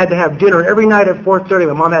 My dad had to have dinner every night at 4:30.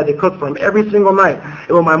 My mom had to cook for him every single night.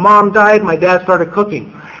 And when my mom died, my dad started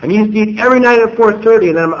cooking. And he used to eat every night at 4:30.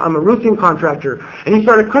 And then I'm a roofing contractor. And he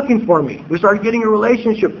started cooking for me. We started getting a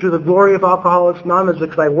relationship to the glory of Alcoholics Anonymous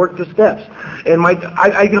because I worked the steps. And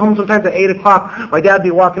I get home sometimes at 8 o'clock. My dad would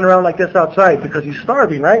be walking around like this outside because he's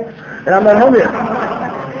starving, right? And I'm not home yet.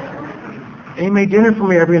 And he made dinner for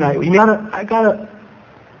me every night.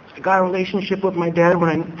 I got a relationship with my dad when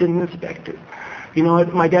I didn't expect it. You know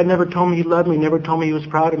what? My dad never told me he loved me, never told me he was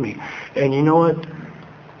proud of me. And you know what?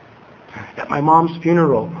 At my mom's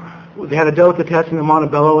funeral, they had a delicatessen in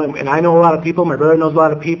Montebello, and I know a lot of people. My brother knows a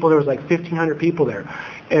lot of people. There was like 1,500 people there.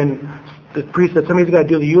 And the priest said, somebody's got to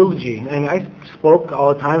do the eulogy. And I spoke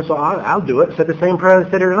all the time, so I'll do it. Said the same prayer I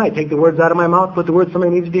said here tonight. Take the words out of my mouth, put the words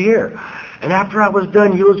somebody needs to hear. And after I was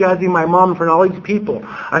done eulogizing my mom in front of all these people,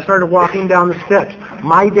 I started walking down the steps.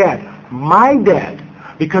 My dad,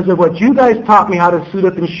 because of what you guys taught me how to suit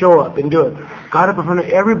up and show up and do it, got up in front of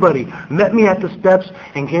everybody, met me at the steps,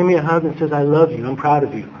 and gave me a hug and says, I love you, I'm proud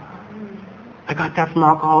of you. I got that from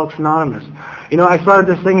Alcoholics Anonymous. You know, I started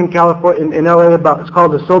this thing in California, in LA, it's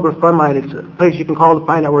called the Sober Fun Line. It's a place you can call to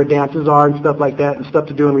find out where dances are and stuff like that and stuff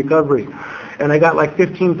to do in recovery. And I got like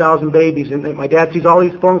 15,000 babies, and my dad sees all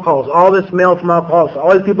these phone calls, all this mail from alcoholics,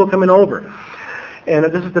 all these people coming over. And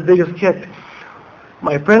this is the biggest kick.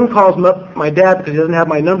 My friend calls him up, my dad, because he doesn't have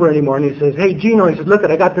my number anymore, and he says, hey, Gino, he says, look,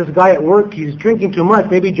 I got this guy at work, he's drinking too much,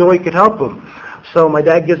 maybe Joey could help him. So my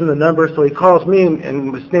dad gives him the number, so he calls me,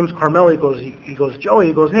 and his name's Carmelo. He goes, Joey,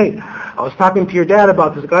 he goes, hey, I was talking to your dad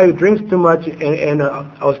about this guy who drinks too much, and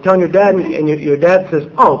I was telling your dad, and your dad says,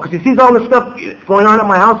 oh, because he sees all this stuff going on at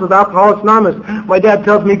my house with Alcoholics Anonymous. My dad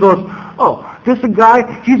tells me, he goes, oh, this a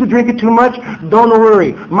guy, he's a drinking too much? Don't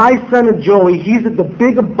worry. My son Joey, he's the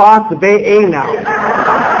big boss of AA now.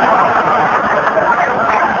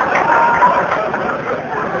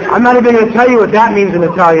 I'm not even going to tell you what that means in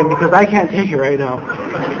Italian because I can't take it right now.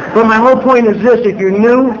 But my whole point is this: if you're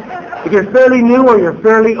new, if you're fairly new or you're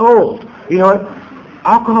fairly old, you know what?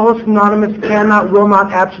 Alcoholics Anonymous cannot, will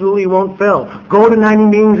not, absolutely won't fail. Go to 90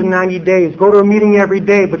 meetings in 90 days. Go to a meeting every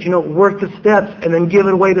day, but work the steps and then give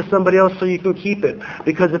it away to somebody else so you can keep it.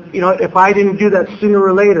 Because if I didn't do that sooner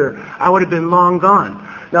or later, I would have been long gone.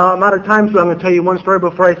 Now, I'm out of time, so I'm going to tell you one story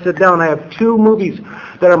before I sit down. I have 2 movies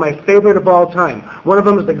that are my favorite of all time. One of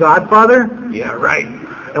them is The Godfather. Yeah, right.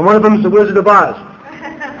 And one of them is The Wizard of Oz.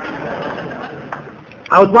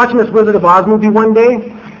 I was watching this Wizard of Oz movie one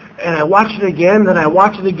day, and I watched it again, then I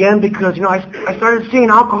watched it again because, I started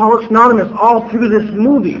seeing Alcoholics Anonymous all through this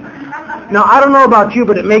movie. Now, I don't know about you,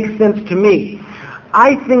 but it makes sense to me.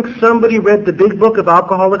 I think somebody read the big book of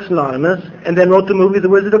Alcoholics Anonymous and then wrote the movie The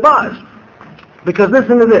Wizard of Oz. Because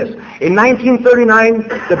listen to this. In 1939,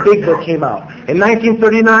 the big book came out. In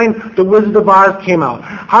 1939, The Wizard of Oz came out.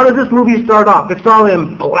 How does this movie start off? It's all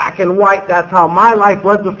in black and white. That's how my life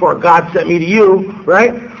was before God sent me to you,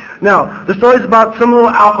 right? Now, the story's about some little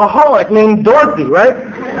alcoholic named Dorothy, right?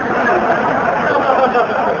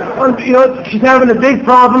 She's having a big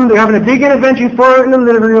problem. They're having a big intervention for her in the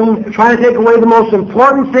living room, trying to take away the most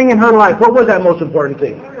important thing in her life. What was that most important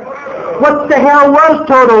thing? What the hell was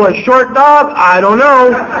Toto? A short dog? I don't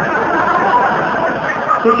know.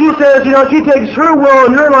 So she says, she takes her will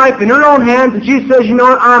and her life in her own hands, and she says,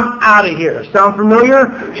 I'm out of here. Sound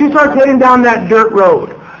familiar? She starts heading down that dirt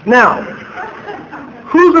road. Now,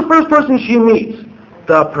 who's the first person she meets?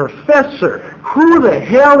 The professor. Who the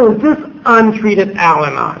hell is this untreated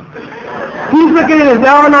Al-Anon? He's looking at his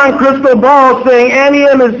Al-Anon crystal ball saying, Annie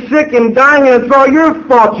M is sick and dying and it's all your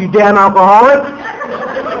fault, you damn alcoholic.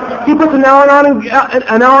 He puts an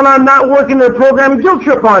Al-Anon not working their program guilt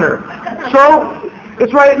trip on her. So,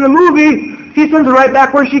 it's right in the movie, he sends her right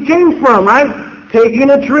back where she came from, right?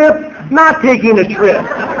 Taking a trip, not taking a trip.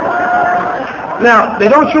 Now, they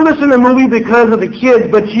don't show this in the movie because of the kids,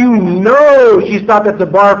 but she stopped at the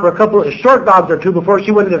bar for a couple of short dogs or 2 before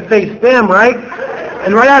she went to face them, right?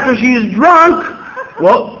 And right after she's drunk,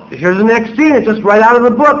 well, here's the next scene. It's just right out of the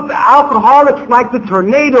book. The alcoholics like the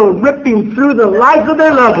tornado ripping through the lives of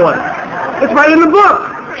their loved ones. It's right in the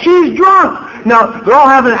book. She's drunk. Now, they're all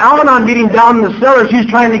having an Al-Anon meeting down in the cellar. She's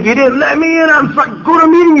trying to get in. Let me in. I'm sorry. Go to a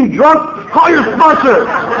meeting, you drunk. Call your sponsor.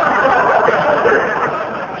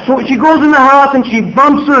 So she goes in the house and she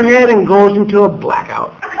bumps her head and goes into a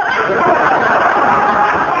blackout.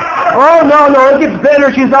 Oh, no, it gets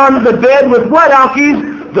better. She's on the bed with what,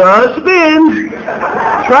 Alkies? The spins.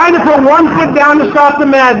 Trying to put one foot down to stop the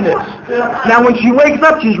madness. Now, when she wakes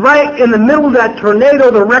up, she's right in the middle of that tornado,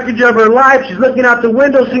 the wreckage of her life. She's looking out the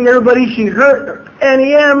window, seeing everybody she hurt.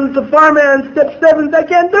 Annie M, the farmhand, step 7, I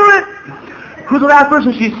can't do it. Who's the last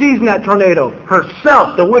person she sees in that tornado?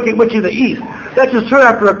 Herself, the Wicked Witch of the East. That's just her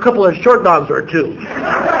after a couple of short dogs or 2.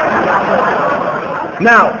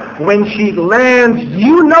 Now, when she lands,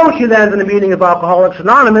 she lands in a meeting of Alcoholics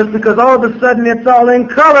Anonymous because all of a sudden it's all in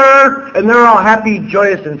color and they're all happy,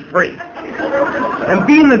 joyous, and free. And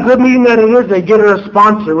being the good meeting that it is, they get her a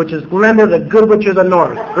sponsor, which is Glenda, the Good Witch of the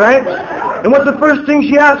North, right? And what's the first thing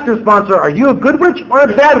she asks her sponsor? Are you a good witch or a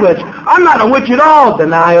bad witch? I'm not a witch at all,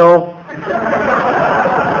 denial.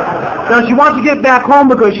 Now, she wants to get back home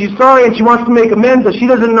because she's sorry and she wants to make amends, but she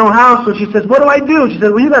doesn't know how, so she says, what do I do? She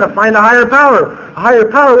says, well, you got to find a higher power. A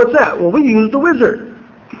higher power, what's that? Well, we use the wizard.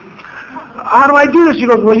 How do I do this? She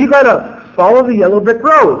goes, well, you got to follow the yellow brick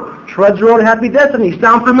road. Trudge the road to happy destiny.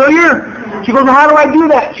 Sound familiar? She goes, well, how do I do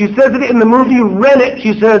that? She says it in the movie Rent It.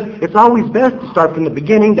 She says, it's always best to start from the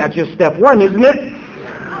beginning. That's just step 1, isn't it?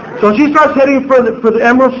 So she starts heading for the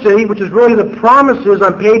Emerald City, which is really the promises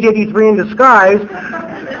on page 83 in disguise.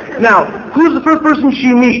 Now, who's the first person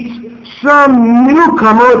she meets? Some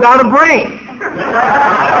newcomer without a brain.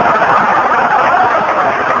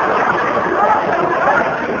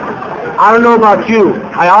 I don't know about you.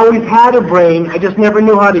 I always had a brain. I just never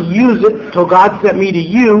knew how to use it till God sent me to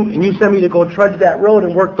you, and you sent me to go trudge that road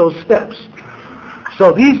and work those steps.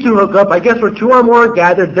 So these 2 hook up. I guess where 2 or more are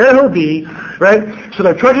gathered, there he'll be, right? So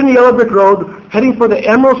they're trudging the yellow brick road, heading for the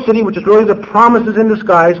Emerald City, which is really the promises in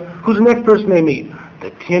disguise. Who's the next person they meet?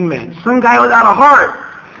 The Tin Man. Some guy without a heart.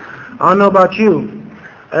 I don't know about you.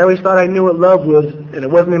 I always thought I knew what love was, and it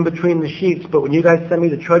wasn't in between the sheets. But when you guys sent me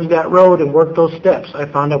to trudge that road and work those steps, I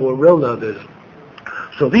found out what real love is.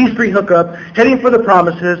 So these 3 hook up, heading for the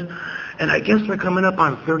promises, and I guess they're coming up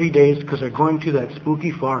on 30 days because they're going to that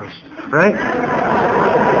spooky forest, right?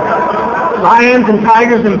 Lions and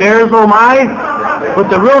tigers and bears, oh my. But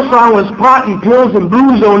the real song was pot and pills and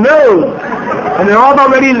booze, oh no. And they're all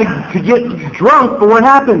about ready to get drunk, but what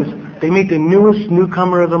happens? They meet the newest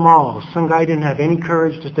newcomer of them all. Some guy didn't have any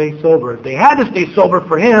courage to stay sober. They had to stay sober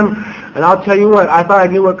for him. And I'll tell you what, I thought I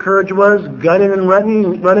knew what courage was, gunning and running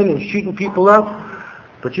and shooting people up.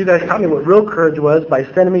 But you guys taught me what real courage was by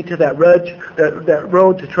sending me to that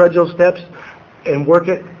road to trudge those steps and work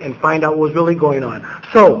it and find out what was really going on.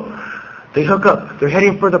 So, they hook up. They're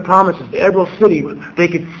heading for the promises, the Emerald City. They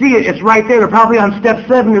could see it. It's right there. They're probably on step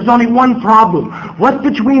 7. There's only one problem. What's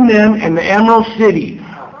between them and the Emerald City?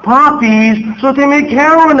 Poppies, so they make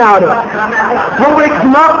heroin out of. What wakes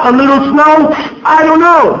them up? A little snow? I don't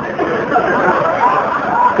know.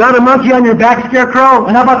 Got a monkey on your back, Scarecrow?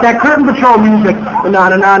 And how about that Curtain Patrol music? No.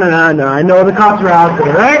 I know the cops are out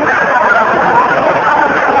there, right?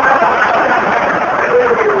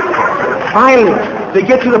 Finally, they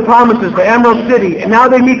get to the promises, the Emerald City, and now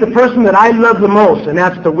they meet the person that I love the most, and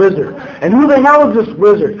that's the wizard. And who the hell is this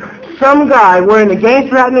wizard? Some guy wearing a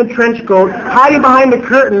gangster hat and a trench coat, hiding behind the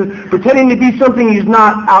curtain, pretending to be something he's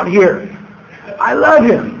not out here. I love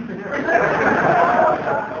him.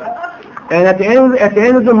 And at the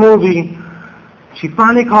end of the movie, she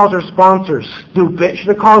finally calls her sponsor stupid. She should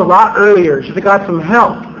have called a lot earlier. She should have got some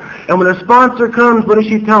help. And when her sponsor comes, what does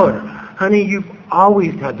she tell her? Honey, you've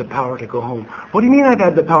always had the power to go home. What do you mean I've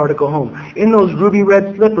had the power to go home? In those ruby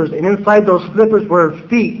red slippers, and inside those slippers were her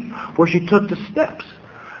feet, where she took the steps.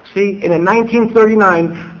 See, and in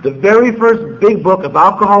 1939, the very first big book of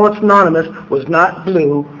Alcoholics Anonymous was not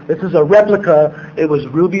blue. This is a replica. It was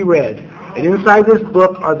ruby red. And inside this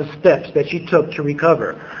book are the steps that she took to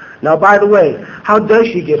recover. Now, by the way, how does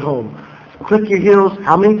she get home? Click your heels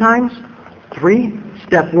how many times? 3.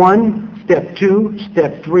 Step 1, step 2,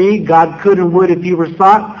 step 3. God could and would if he were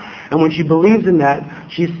sought. And when she believes in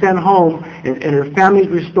that, she's sent home, and her family's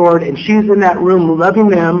restored, and she's in that room loving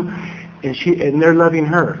them, and they're loving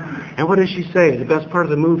her. And what does she say? The best part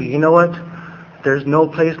of the movie, you know what? There's no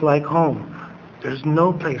place like home. There's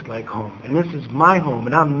no place like home. And this is my home,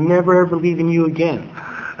 and I'm never ever leaving you again.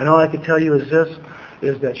 And all I can tell you is this,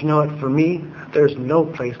 is that, you know what, for me, there's no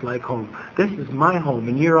place like home. This is my home,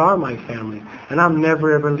 and you are my family, and I'm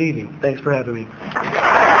never ever leaving. Thanks for having me.